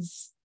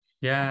 exhibitions.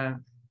 Yeah.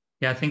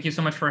 Thank you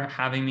so much for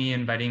having me,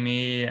 inviting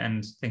me,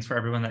 and thanks for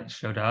everyone that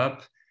showed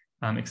up.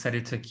 I'm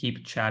excited to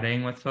keep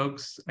chatting with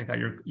folks. I got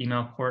your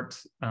email, Court.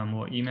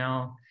 We'll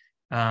email.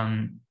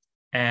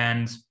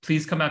 And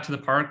please come out to the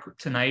park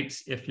tonight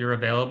if you're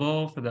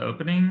available for the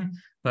opening.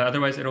 But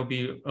otherwise,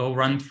 it'll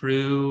run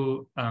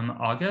through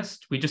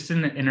August. We just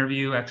did an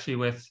interview actually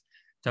with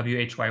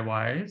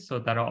WHYY, so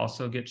that'll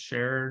also get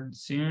shared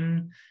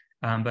soon.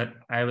 But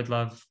I would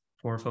love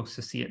for folks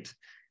to see it.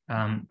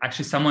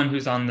 Actually, someone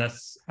who's on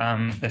this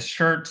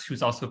shirt,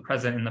 who's also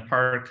present in the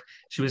park,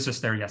 she was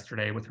just there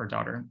yesterday with her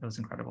daughter. It was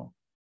incredible.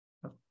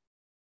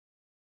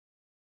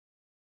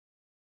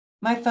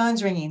 My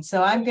phone's ringing,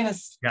 so I'm going to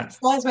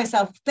excuse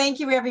myself. Thank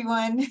you,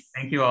 everyone.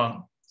 Thank you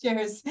all.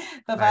 Cheers.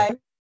 Bye-bye.